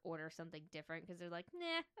and like order something different because they're like, nah,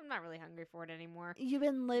 I'm not really hungry for it anymore. you've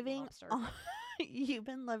been living Lobster. you've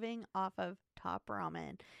been living off of Top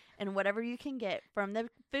Ramen and whatever you can get from the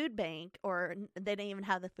food bank, or they didn't even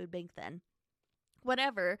have the food bank then.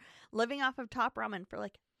 Whatever, living off of Top Ramen for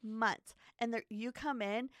like months, and you come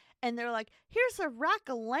in and they're like, here's a rack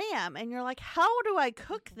of lamb, and you're like, how do I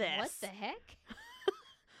cook this? What the heck?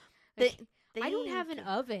 They- Like, I don't have an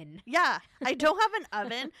oven. Yeah, I don't have an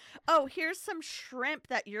oven. Oh, here's some shrimp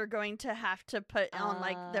that you're going to have to put on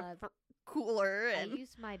like the cooler. I And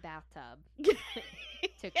use my bathtub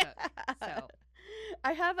to cook. So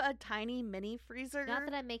I have a tiny mini freezer. not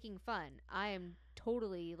that I'm making fun. I am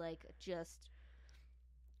totally like just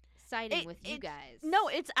siding with you guys. No,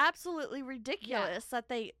 it's absolutely ridiculous that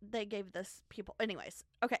they gave this people. Anyways,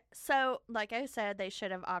 okay, so like I said, they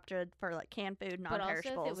should have opted for like canned food, But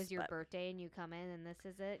non-perishables. also, if it was your birthday and you come in and this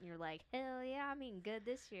is it, and you're like, hell yeah, I'm eating good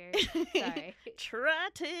this year. Sorry.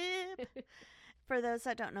 Tri-tip. For those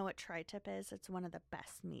that don't know what tri-tip is, it's one of the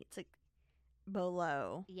best meats. Like,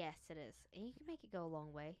 below, Yes, it is. And you can make it go a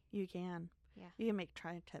long way. you can. Yeah. You can make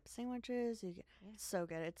tri-tip sandwiches. You can, Yeah. It's so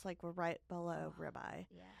good. It's like right below Oh. ribeye.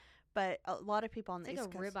 Yeah. But a lot of people on It's the like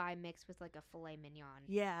East a Coast. ribeye mixed with like a filet mignon.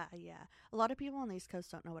 Yeah, yeah. A lot of people on the East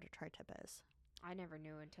Coast don't know what a tri-tip is. I never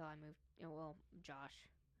knew until I moved. Well, Josh.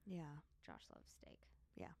 Yeah. Josh loves steak.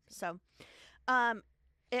 Yeah. So,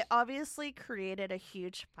 it obviously created a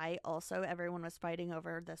huge fight. Also, everyone was fighting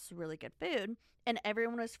over this really good food, and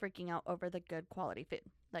everyone was freaking out over the good quality food.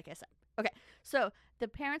 Like I said. Okay. So the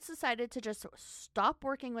parents decided to just stop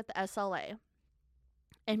working with the SLA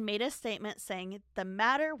and made a statement saying the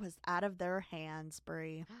matter was out of their hands,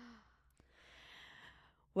 Brie.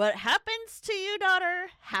 What happens to you, daughter,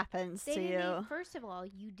 happens They to didn't you. even, first of all,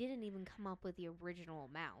 you didn't even come up with the original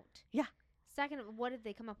amount. Yeah. Second, what did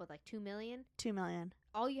they come up with? Like 2 million? 2 million.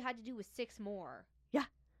 All you had to do was 6 more. Yeah.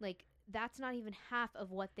 Like that's not even half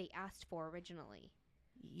of what they asked for originally.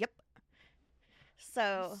 Yep.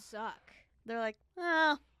 So You suck. they're like,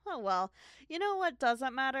 oh well. You know what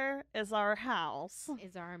doesn't matter is our house.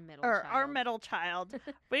 Is our middle Or child. our middle child.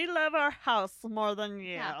 We love our house more than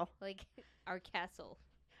you. Yeah, like our castle.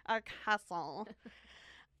 Our castle.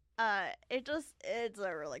 It's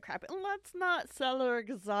a really crappy. Let's not sell our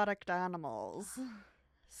exotic animals.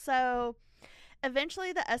 So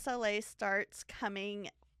eventually the SLA starts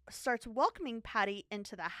welcoming Patty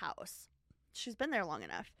into the house. She's been there long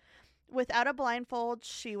enough. Without a blindfold,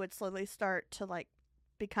 she would slowly start to like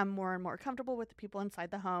become more and more comfortable with the people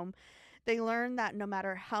inside the home. They learn that no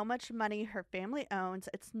matter how much money her family owns,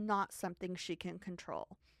 it's not something she can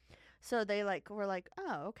control. So they were like,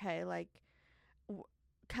 oh, okay, like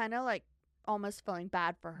kind of like almost feeling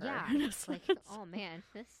bad for her. Yeah. in a It's like, sense. oh man,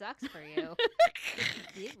 this sucks for you.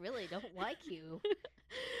 They really don't like you.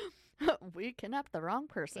 We kidnapped the wrong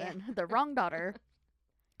person, the wrong daughter.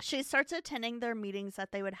 She starts attending their meetings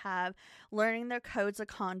that they would have, learning their codes of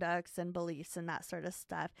conducts and beliefs and that sort of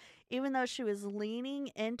stuff. Even though she was leaning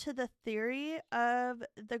into the theory of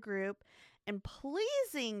the group and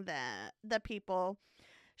pleasing the people,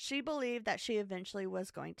 she believed that she eventually was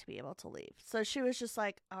going to be able to leave. So she was just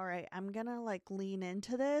like, all right, I'm going to like lean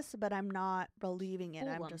into this, but I'm not believing it. Fool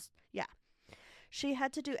I'm 'em. just, yeah. She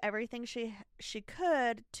had to do everything she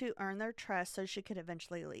could to earn their trust so she could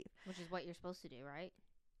eventually leave. Which is what you're supposed to do, right?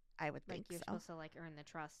 I would Like think you're so. supposed to like earn the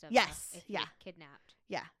trust of Yes, if yeah. you're kidnapped.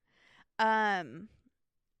 Yeah.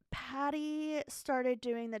 Patty started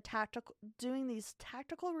doing these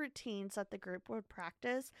tactical routines that the group would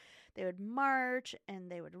practice. They would march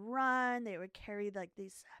and they would run. They would carry like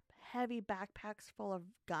these heavy backpacks full of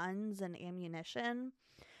guns and ammunition.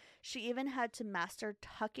 She even had to master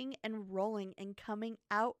tucking and rolling and coming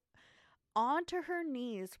out onto her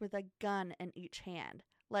knees with a gun in each hand,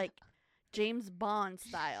 like James Bond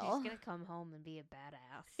style. She's gonna come home and be a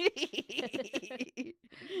badass.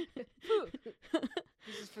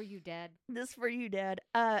 This is for you, Dad. This for you, Dad.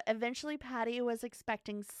 Eventually, Patty was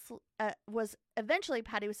expected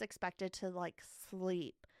to like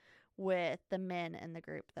sleep with the men in the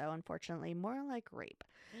group, though. Unfortunately, more like rape,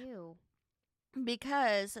 Ew.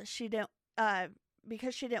 because she didn't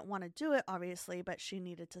want to do it, obviously, but she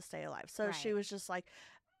needed to stay alive. So she Right. was just like,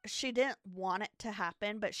 she didn't want it to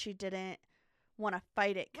happen, but she didn't want to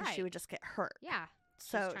fight it because she Right. would just get hurt. Yeah.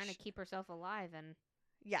 So She's trying to keep herself alive and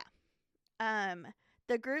yeah.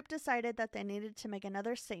 The group decided that they needed to make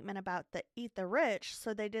another statement about the eat the rich,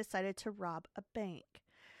 so they decided to rob a bank.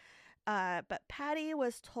 But Patty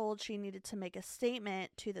was told she needed to make a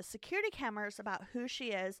statement to the security cameras about who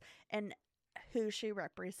she is and who she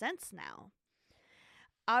represents now.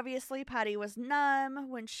 Obviously, Patty was numb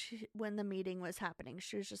when the meeting was happening.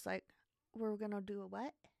 She was just like, "We're gonna do a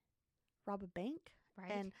what? Rob a bank?"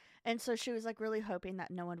 right. And so she was like really hoping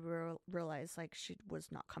that no one would realize like she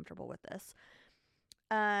was not comfortable with this.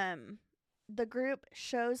 The group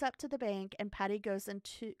shows up to the bank and Patty goes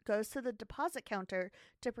to the deposit counter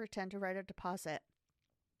to pretend to write a deposit.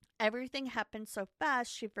 Everything happened so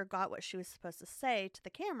fast she forgot what she was supposed to say to the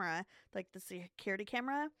camera, like the security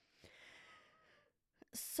camera.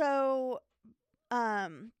 So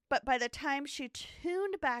But by the time she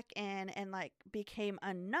tuned back in and like became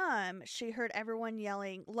unnumb, she heard everyone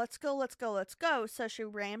yelling, "Let's go, let's go, let's go." So she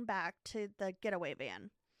ran back to the getaway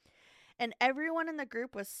van. And everyone in the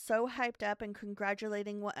group was so hyped up and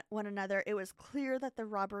congratulating one another, it was clear that the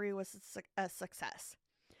robbery was a success.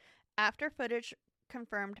 After footage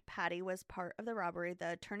confirmed Patty was part of the robbery,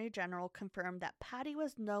 the Attorney General confirmed that Patty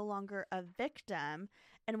was no longer a victim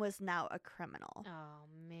and was now a criminal. Oh,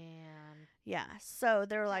 man. Yeah, so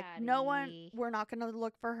they're like, no one, Patty. we're not going to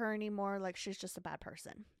look for her anymore. Like, she's just a bad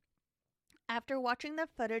person. After watching the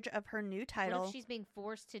footage of her new What title, if she's being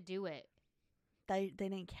forced to do it? they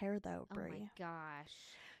didn't care though, Oh, Brie. my gosh.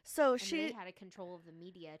 So And she, they had a control of the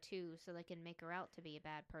media, too, so they can make her out to be a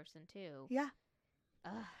bad person, too. yeah.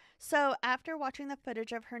 Ugh. So after watching the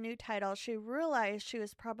footage of her new title, she realized she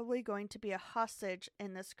was probably going to be a hostage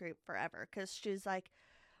in this group forever, because she's like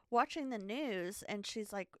watching the news and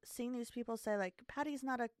she's like seeing these people say like, Patty's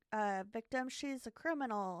not a victim, she's a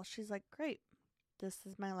criminal. She's like, great, this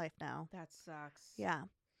is my life now. That sucks. Yeah.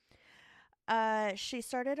 She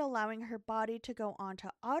started allowing her body to go onto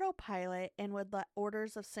autopilot and would let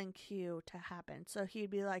orders of Sin-Q to happen. So he'd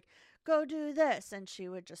be like, go do this, and she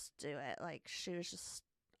would just do it. Like, she was just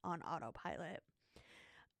on autopilot.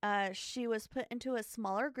 She was put into a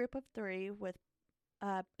smaller group of 3 with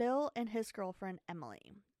Bill and his girlfriend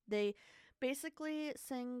Emily. They basically,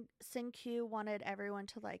 Sin-Q wanted everyone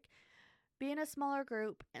to like be in a smaller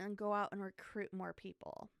group and go out and recruit more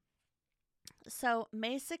people. So,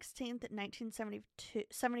 May 16th,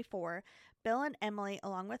 1974, Bill and Emily,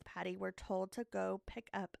 along with Patty, were told to go pick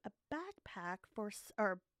up a pack of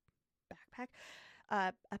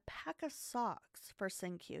socks for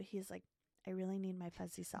Sin-Q. He's like, I really need my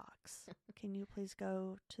fuzzy socks. Can you please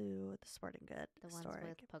go to the sporting good The ones store?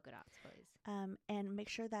 with polka dots, please. And make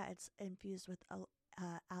sure that it's infused with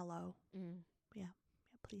aloe. Mm. Yeah,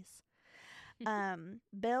 please.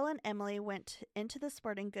 Bill and Emily went into the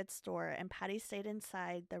sporting goods store and Patty stayed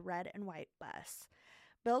inside the red and white bus.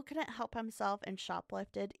 Bill couldn't help himself and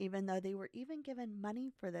shoplifted, even though they were even given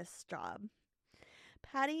money for this job.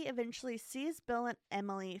 Patty eventually sees Bill and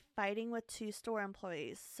Emily fighting with 2 store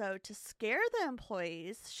employees. So to scare the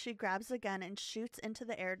employees, she grabs a gun and shoots into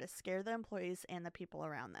the air to scare the employees and the people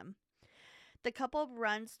around them. The couple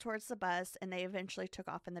runs towards the bus and they eventually took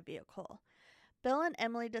off in the vehicle. Bill and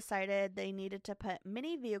Emily decided they needed to put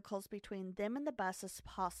many vehicles between them and the bus as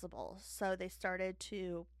possible, so they started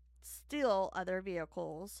to steal other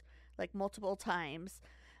vehicles, like multiple times.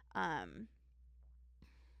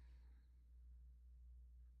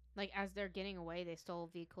 Like, as they're getting away, they stole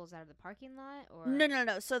vehicles out of the parking lot? Or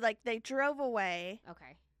No. So, like, they drove away,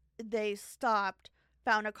 Okay. they stopped,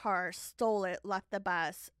 found a car, stole it, left the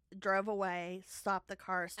bus, drove away, stopped the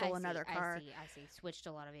car, stole another car. I see. Switched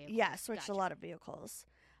a lot of vehicles. Yeah, switched Gotcha. a lot of vehicles.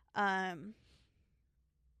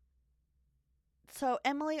 So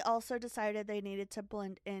Emily also decided they needed to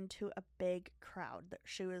blend into a big crowd.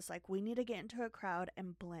 She was like, we need to get into a crowd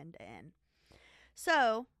and blend in.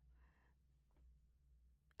 So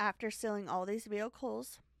after stealing all these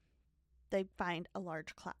vehicles, they find a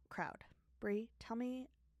large crowd. Bree, tell me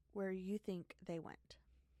where you think they went.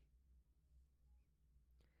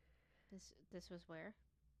 This was where?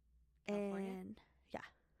 California? In, yeah,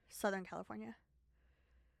 Southern California.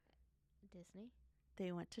 Disney?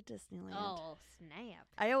 They went to Disneyland. Oh, snap.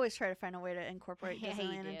 I always try to find a way to incorporate Yeah, you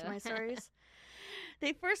Disneyland into do. my stories.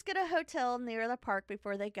 They first get a hotel near the park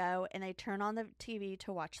before they go, and they turn on the TV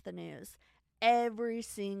to watch the news. Every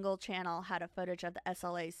single channel had a footage of the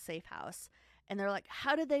SLA's safe house. And they're like,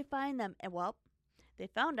 how did they find them? And well, they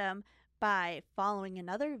found them by following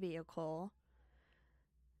another vehicle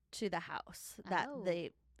to the house that Oh.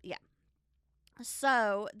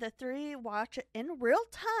 So the 3 watch in real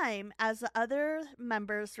time as the other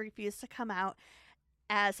members refuse to come out,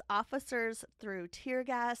 as officers threw tear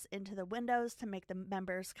gas into the windows to make the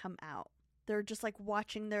members come out. They're just like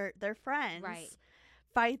watching their friends Right.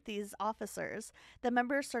 fight these officers. The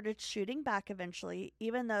members started shooting back eventually,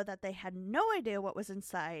 even though that they had no idea what was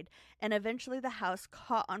inside, and eventually the house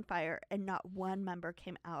caught on fire and not one member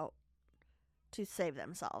came out to save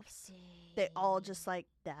themselves. They all just like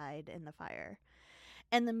died in the fire.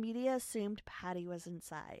 And the media assumed Patty was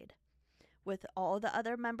inside. With all the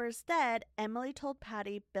other members dead, Emily told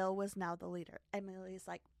Patty Bill was now the leader. Emily's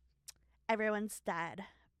like, everyone's dead.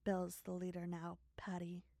 Bill's the leader now,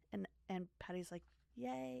 Patty. And Patty's like,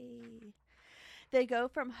 yay. They go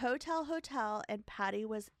from hotel to hotel, and Patty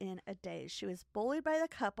was in a daze. She was bullied by the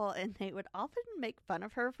couple, and they would often make fun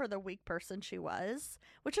of her for the weak person she was,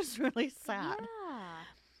 which is really sad.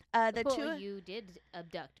 Yeah. The Well, two, you did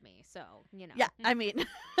abduct me, so, you know. yeah, I mean,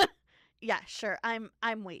 Yeah, sure. I'm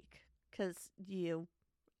weak because you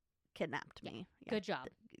kidnapped me. Yeah. Good job.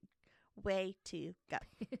 Way to go.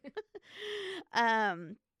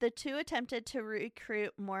 The two attempted to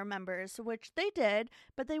recruit more members, which they did,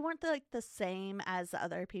 but they weren't the same as the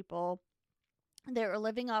other people. They were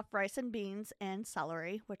living off rice and beans and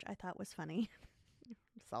celery, which I thought was funny.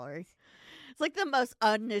 Celery. It's like the most Yeah,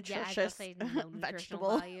 I was gonna unnutritious say no nutritional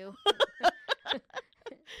vegetable. value.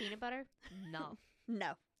 Peanut butter? No,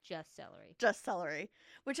 No, just celery. just celery.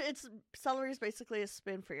 Celery is basically a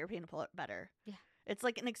spoon for your peanut butter. Yeah. It's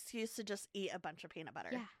like an excuse to just eat a bunch of peanut butter.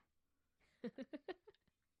 Yeah. It's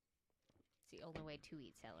the only way to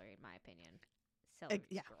eat celery, in my opinion. Celery's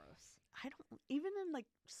yeah. gross. I don't even in like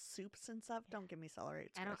soups and stuff. Don't give me celery.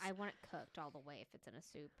 It's gross. I want it cooked all the way if it's in a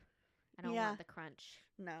soup. I don't Yeah. want the crunch.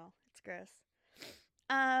 No, it's gross.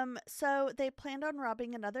 So they planned on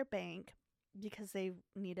robbing another bank because they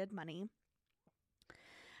needed money.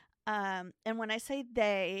 And when I say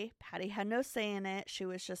they, Patty had no say in it. She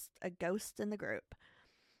was just a ghost in the group,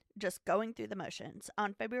 just going through the motions.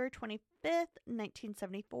 On February 25th,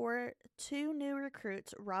 1974, two new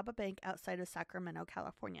recruits rob a bank outside of Sacramento,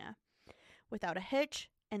 California, without a hitch,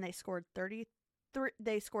 and they scored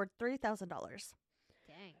 $3,000.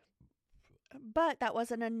 Dang. But that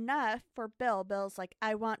wasn't enough for Bill. Bill's like,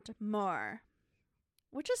 I want more.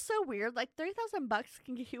 Which is so weird. Like $3,000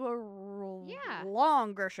 can get you a Yeah.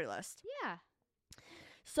 long grocery list. Yeah.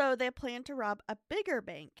 So they planned to rob a bigger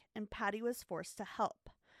bank, and Patty was forced to help.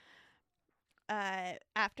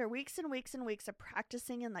 After weeks and weeks and weeks of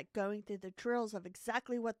practicing and like going through the drills of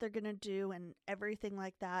exactly what they're gonna do and everything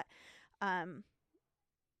like that,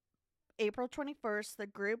 April 21st, the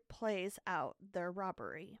group plays out their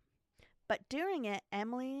robbery. But during it,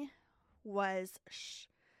 Emily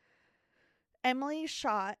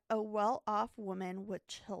shot a well-off woman with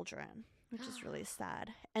children, which is really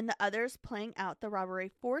sad. And the others playing out the robbery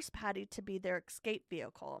forced Patty to be their escape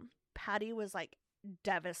vehicle. Patty was like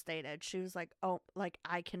devastated. She was like, oh, like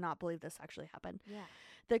I cannot believe this actually happened. Yeah.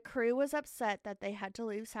 The crew was upset that they had to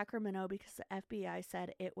leave Sacramento because the FBI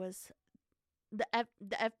said it was the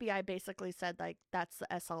FBI basically said like that's the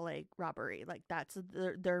SLA robbery, like that's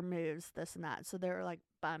their moves, this and that. So they were like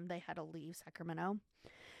bummed they had to leave Sacramento.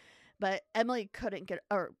 But Patty couldn't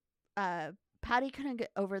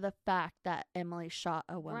get over the fact that Emily shot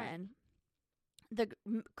a woman. Right.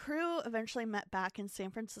 The crew eventually met back in San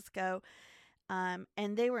Francisco, and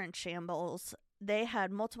they were in shambles. They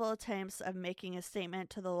had multiple attempts of making a statement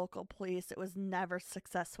to the local police. It was never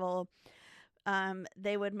successful.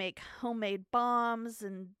 They would make homemade bombs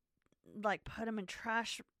and like put them in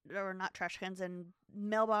not trash cans, and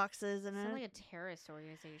mailboxes, and Sounds like a terrorist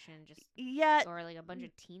organization, just yeah, or like a bunch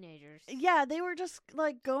of teenagers. Yeah, they were just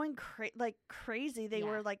like going crazy. They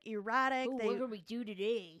were like erratic. What can we do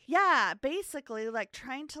today? Yeah, basically like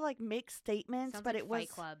trying to like make statements, Sounds but like it was Fight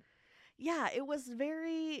Club. Yeah, it was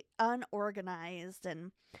very unorganized,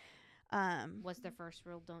 and what's the first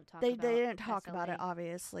rule? Don't talk. They about didn't talk about SLA. it.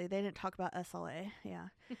 Obviously, they didn't talk about SLA. Yeah,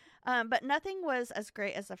 but nothing was as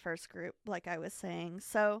great as the first group, like I was saying.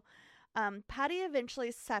 So, Patty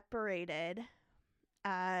eventually separated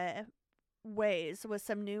ways with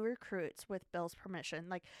some new recruits with Bill's permission.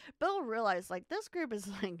 Like Bill realized, like this group is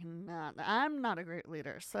like, I'm not a great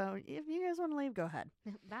leader. So if you guys want to leave, go ahead.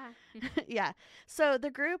 Bye. Yeah. So the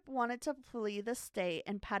group wanted to flee the state,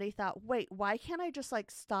 and Patty thought, wait, why can't I just like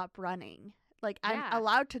stop running? Like Yeah. I'm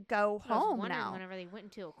allowed to go I was home wondering now. whenever they went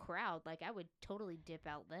into a crowd, like I would totally dip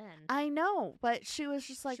out then. I know, but she was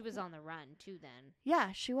just like, she was on the run too then.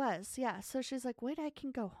 yeah, she was. Yeah. So she's like, wait, I can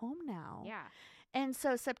go home now. Yeah. And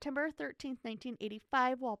so September 13th,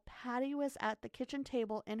 1985, while Patty was at the kitchen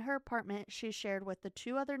table in her apartment she shared with the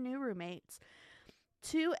two other new roommates,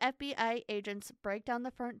 two FBI agents break down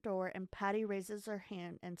the front door, and Patty raises her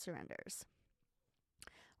hand and surrenders.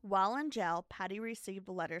 While in jail, Patty received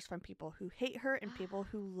letters from people who hate her and people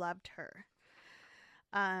who loved her.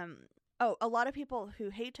 A lot of people who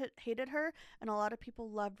hated her, and a lot of people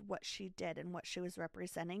loved what she did and what she was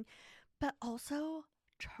representing. But also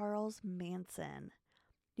Charles Manson,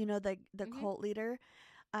 you know, the cult leader,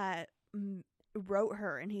 wrote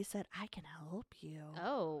her, and he said, I can help you.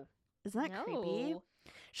 Oh. Isn't that creepy?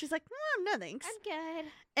 She's like, no thanks. I'm good.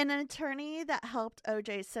 And an attorney that helped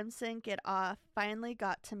O.J. Simpson get off finally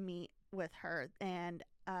got to meet with her, and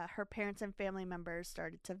her parents and family members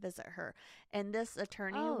started to visit her. And this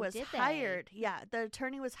attorney was did they? hired. Yeah, the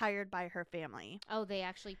attorney was hired by her family. Oh, they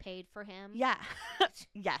actually paid for him? Yeah.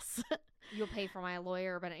 Yes. You'll pay for my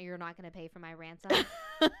lawyer, but you're not going to pay for my ransom?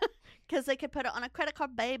 Because they could put it on a credit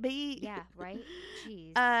card, baby. Yeah, right?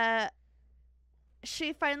 Jeez.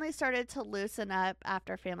 she finally started to loosen up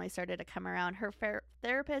after family started to come around. Her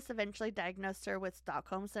therapist eventually diagnosed her with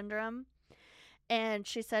Stockholm syndrome, and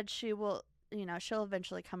she said she'll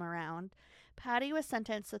eventually come around. Patty was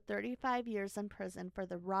sentenced to 35 years in prison for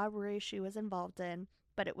the robbery she was involved in,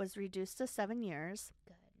 but it was reduced to 7 years.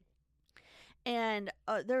 Good. And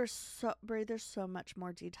there's so much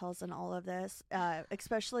more details in all of this,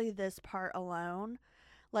 especially this part alone.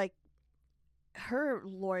 Like, her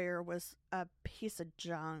lawyer was a piece of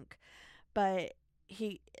junk, but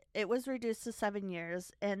it was reduced to 7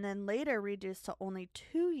 years, and then later reduced to only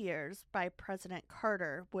 2 years by President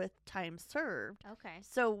Carter with time served. Okay.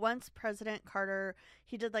 So once President Carter,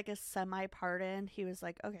 he did like a semi-pardon. He was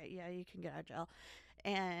like, okay, yeah, you can get out of jail.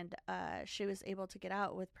 And she was able to get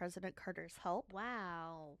out with President Carter's help.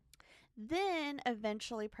 Wow. Then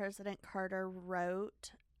eventually President Carter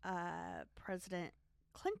wrote President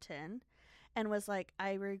Clinton and was like,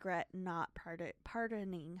 I regret not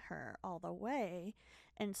pardoning her all the way.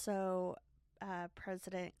 And so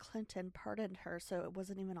President Clinton pardoned her, so it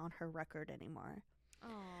wasn't even on her record anymore.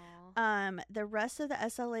 Aww. The rest of the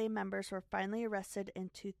SLA members were finally arrested in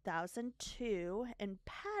 2002, and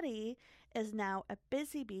Patty is now a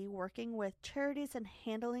busy bee working with charities and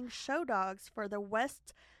handling show dogs for the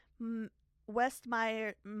Westminster.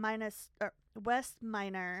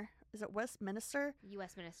 Is it Westminster?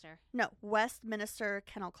 U.S. Minister. No, Westminster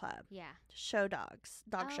Kennel Club. Yeah. Show dogs.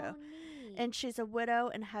 Dog show. Neat. And she's a widow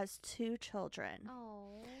and has 2 children.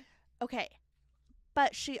 Oh. Okay.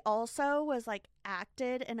 But she also was like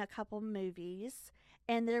acted in a couple movies,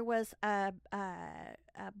 and there was a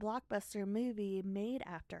blockbuster movie made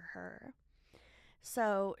after her.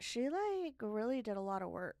 So she like really did a lot of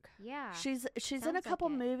work. Yeah. She's in a Sounds like couple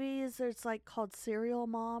it. movies. It's like called Serial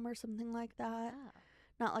Mom or something like that. Oh.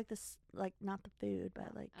 Not like this, like not the food,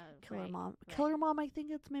 but like Killer right, Mom. right. Killer Mom, I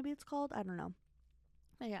think maybe it's called. I don't know.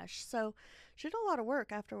 But yeah, so she did a lot of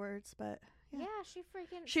work afterwards, but Yeah, yeah. she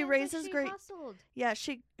She raises she great- hustled. yeah,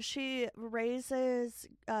 she raises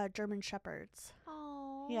German shepherds.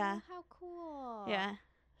 Oh. Yeah. How cool. Yeah.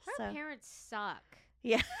 Her So parents suck.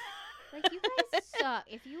 yeah. Like, you guys suck.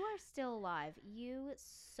 If you are still alive, you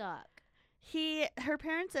suck. Her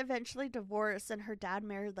parents eventually divorced, and her dad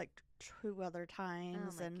married like 2 other Oh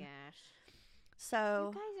times, my and gosh.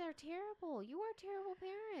 so. You guys are terrible. You are terrible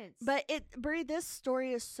parents. But Brie, this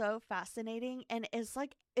story is so fascinating, and it's a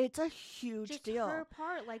huge just deal. her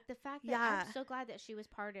part, like the fact that Yeah. I'm so glad that she was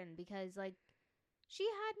pardoned, because like she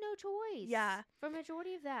had no choice. Yeah. For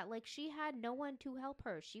majority of that, like she had no one to help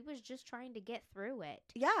her. She was just trying to get through it.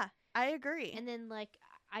 Yeah, I agree. And then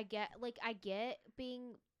I get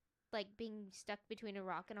being stuck between a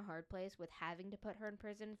rock and a hard place with having to put her in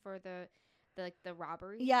prison for the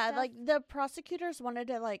robbery. Yeah, stuff. like the prosecutors wanted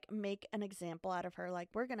to like make an example out of her. Like,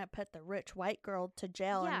 we're gonna put the rich white girl to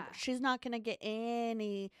jail, Yeah. and she's not gonna get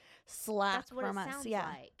any slack that's what from it us. sounds Yeah,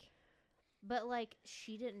 like. But like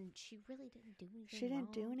she really didn't do anything. she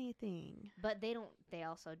didn't do wrong. anything. But they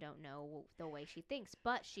also don't know the way she thinks.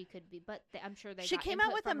 But she could be. But I'm sure they. She got came out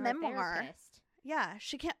input with a from her memoir. therapist. Yeah,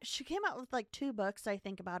 she came out with like 2 books, I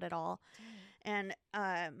think, about it all. And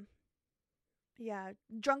yeah,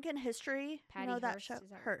 Drunken History. Patty you know that Hearst, show? is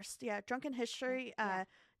that right? Hearst. Yeah, Drunken History. Yeah.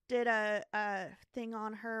 Did a thing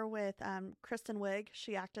on her with Kristen Wiig.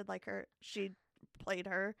 She acted like her. She played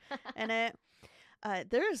her in it.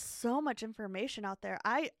 There's so much information out there.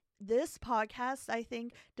 This podcast, I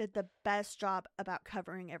think, did the best job about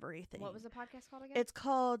covering everything. What was the podcast called again? It's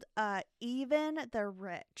called Even the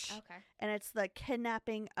Rich, okay. and it's the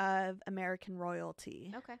kidnapping of American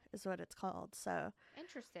royalty Okay. is what it's called. So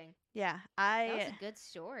Interesting. yeah, That was a good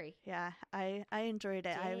story. I enjoyed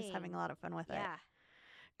it. I was having a Dang. lot of fun with it. Yeah.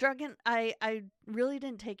 Drunken, I really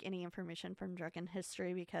didn't take any information from Drunken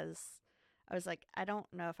History because I was like, I don't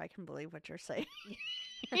know if I can believe what you're saying.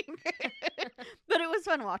 But it was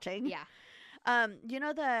fun watching. Yeah. You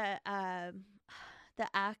know the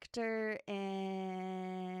actor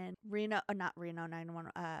in Reno, not Reno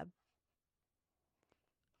 911,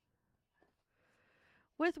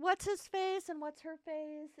 with what's his face and what's her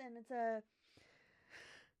face, and it's a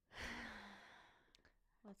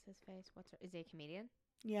What's his face? Is he a comedian?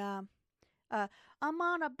 yeah. I'm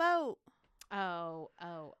on a boat. Oh.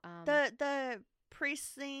 The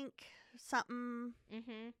precinct something.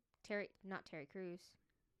 Not Terry Crews.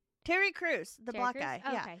 Terry Crews, the Terry black Crews? guy.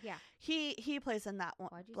 Oh, Yeah. okay, yeah. He plays in that one.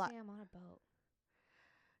 Why'd you black. say I'm on a boat?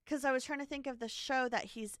 Because I was trying to think of the show that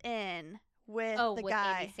he's in with Oh, the with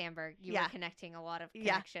guy. Andy Samberg. You Yeah. were connecting a lot of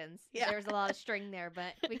Yeah. connections. Yeah. There was a lot of string there,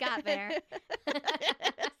 but we got there.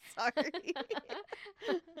 Sorry.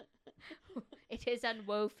 It is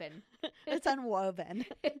unwoven. It's unwoven.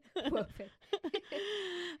 Woven.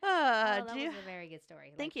 that do you, was a very good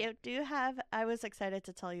story. thank Liked you. it. Do you have? I was excited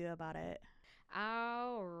to tell you about it.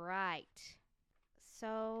 All right.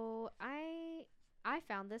 So I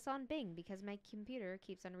found this on Bing because my computer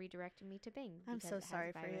keeps on redirecting me to Bing. I'm because so it has a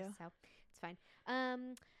sorry for virus, you. So it's fine.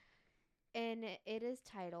 And it is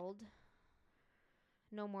titled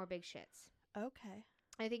 "No More Big Shits." Okay.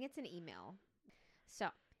 I think it's an email. So,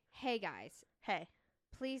 hey guys, Hey.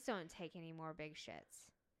 please don't take any more big shits.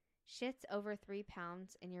 Shits over 3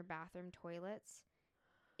 pounds in your bathroom toilets.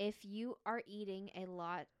 If you are eating a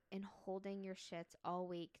lot and holding your shits all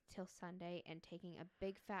week till Sunday and taking a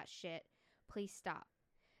big fat shit, please stop.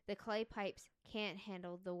 The clay pipes can't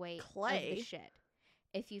handle the weight of Clay? the shit.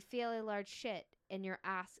 If you feel a large shit in your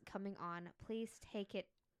ass coming on, please take it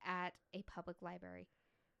at a public library.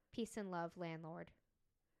 Peace and love, landlord.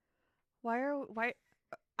 Why?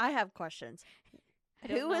 I have questions. I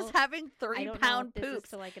don't Who is know- having I 3 don't know pound if this is poops?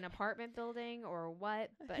 to like an apartment building or what,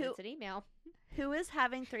 but Who- it's an email. Who is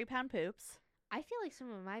having 3 pound poops? I feel like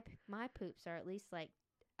some of my poops are at least like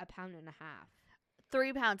 1.5 pounds.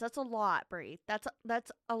 3 pounds. That's a lot, Brie. That's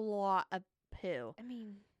a lot of poo. I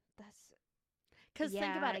mean, that's Because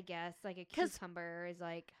think about I it. guess like a 'Cause- cucumber is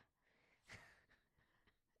like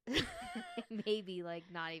maybe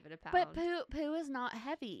like not even a pound. But poo is not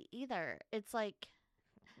heavy either. It's like,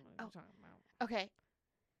 What are you oh. talking about? okay.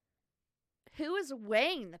 Who is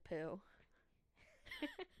weighing the poo?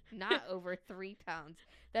 Not over 3 pounds.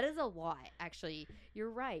 That is a lot, actually. You're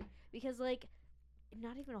right. Because, like,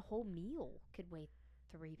 not even a whole meal could weigh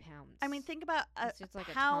 3 pounds. I mean, think about a it's just like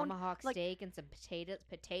pound. a tomahawk like- steak and some potatoes.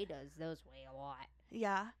 Potatoes, those weigh a lot.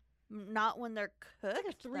 Yeah. Not when they're cooked. It's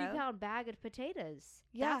like a 3 though. pound bag of potatoes.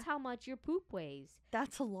 Yeah. That's how much your poop weighs.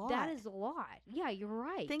 That's a lot. That is a lot. Yeah, you're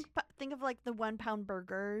right. Think of like the 1 pound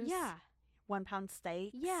burgers. Yeah. 1 pound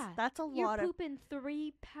steaks. Yeah. That's a You're lot of. pooping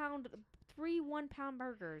 3 1-pound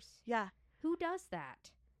burgers. Yeah. Who does that?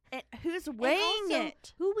 And who's And weighing also,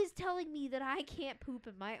 it? Who is telling me that I can't poop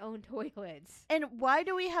in my own toilets? And why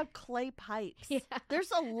do we have clay pipes? Yeah. There's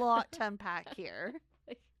a lot to unpack here.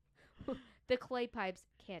 The clay pipes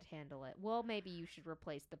can't handle it. Well, maybe you should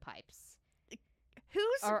replace the pipes.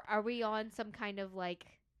 Who's Or are we on some kind of like,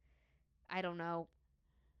 I don't know.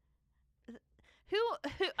 who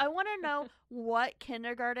I want to know what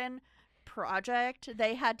kindergarten project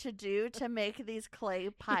they had to do to make these clay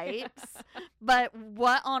pipes. But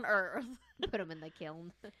what on earth? Put them in the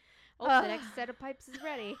kiln. Oh, Ugh. the next set of pipes is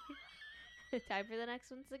ready. Time for the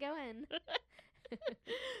next ones to go in.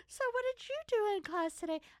 So what did you do in class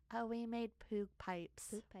today? Oh, we made poo pipes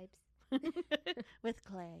Poop pipes. with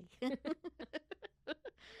clay.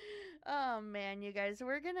 Oh man, you guys,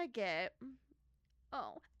 we're gonna get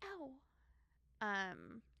ow.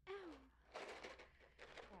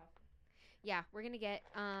 Yeah, we're gonna get.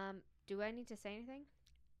 Do I need to say anything?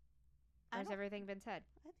 I Or has don't- everything been said?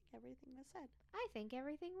 I think everything was said. I think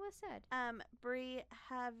everything was said. Bree,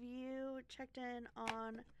 have you checked in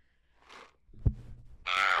on?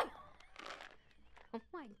 Oh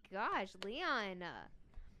my gosh, Leon.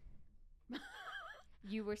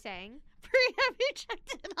 You were saying? Bree, have you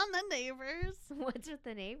checked in on the neighbors? What's with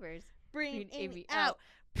the neighbors? Bring Bring Amy Amy out. out.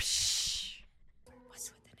 Psh. What's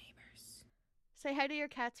with the neighbors? Say hi to your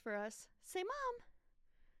cats for us. Say mom.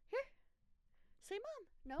 Here. Say mom.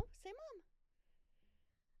 No, say mom.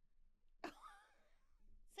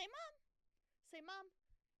 Say mom. Say mom.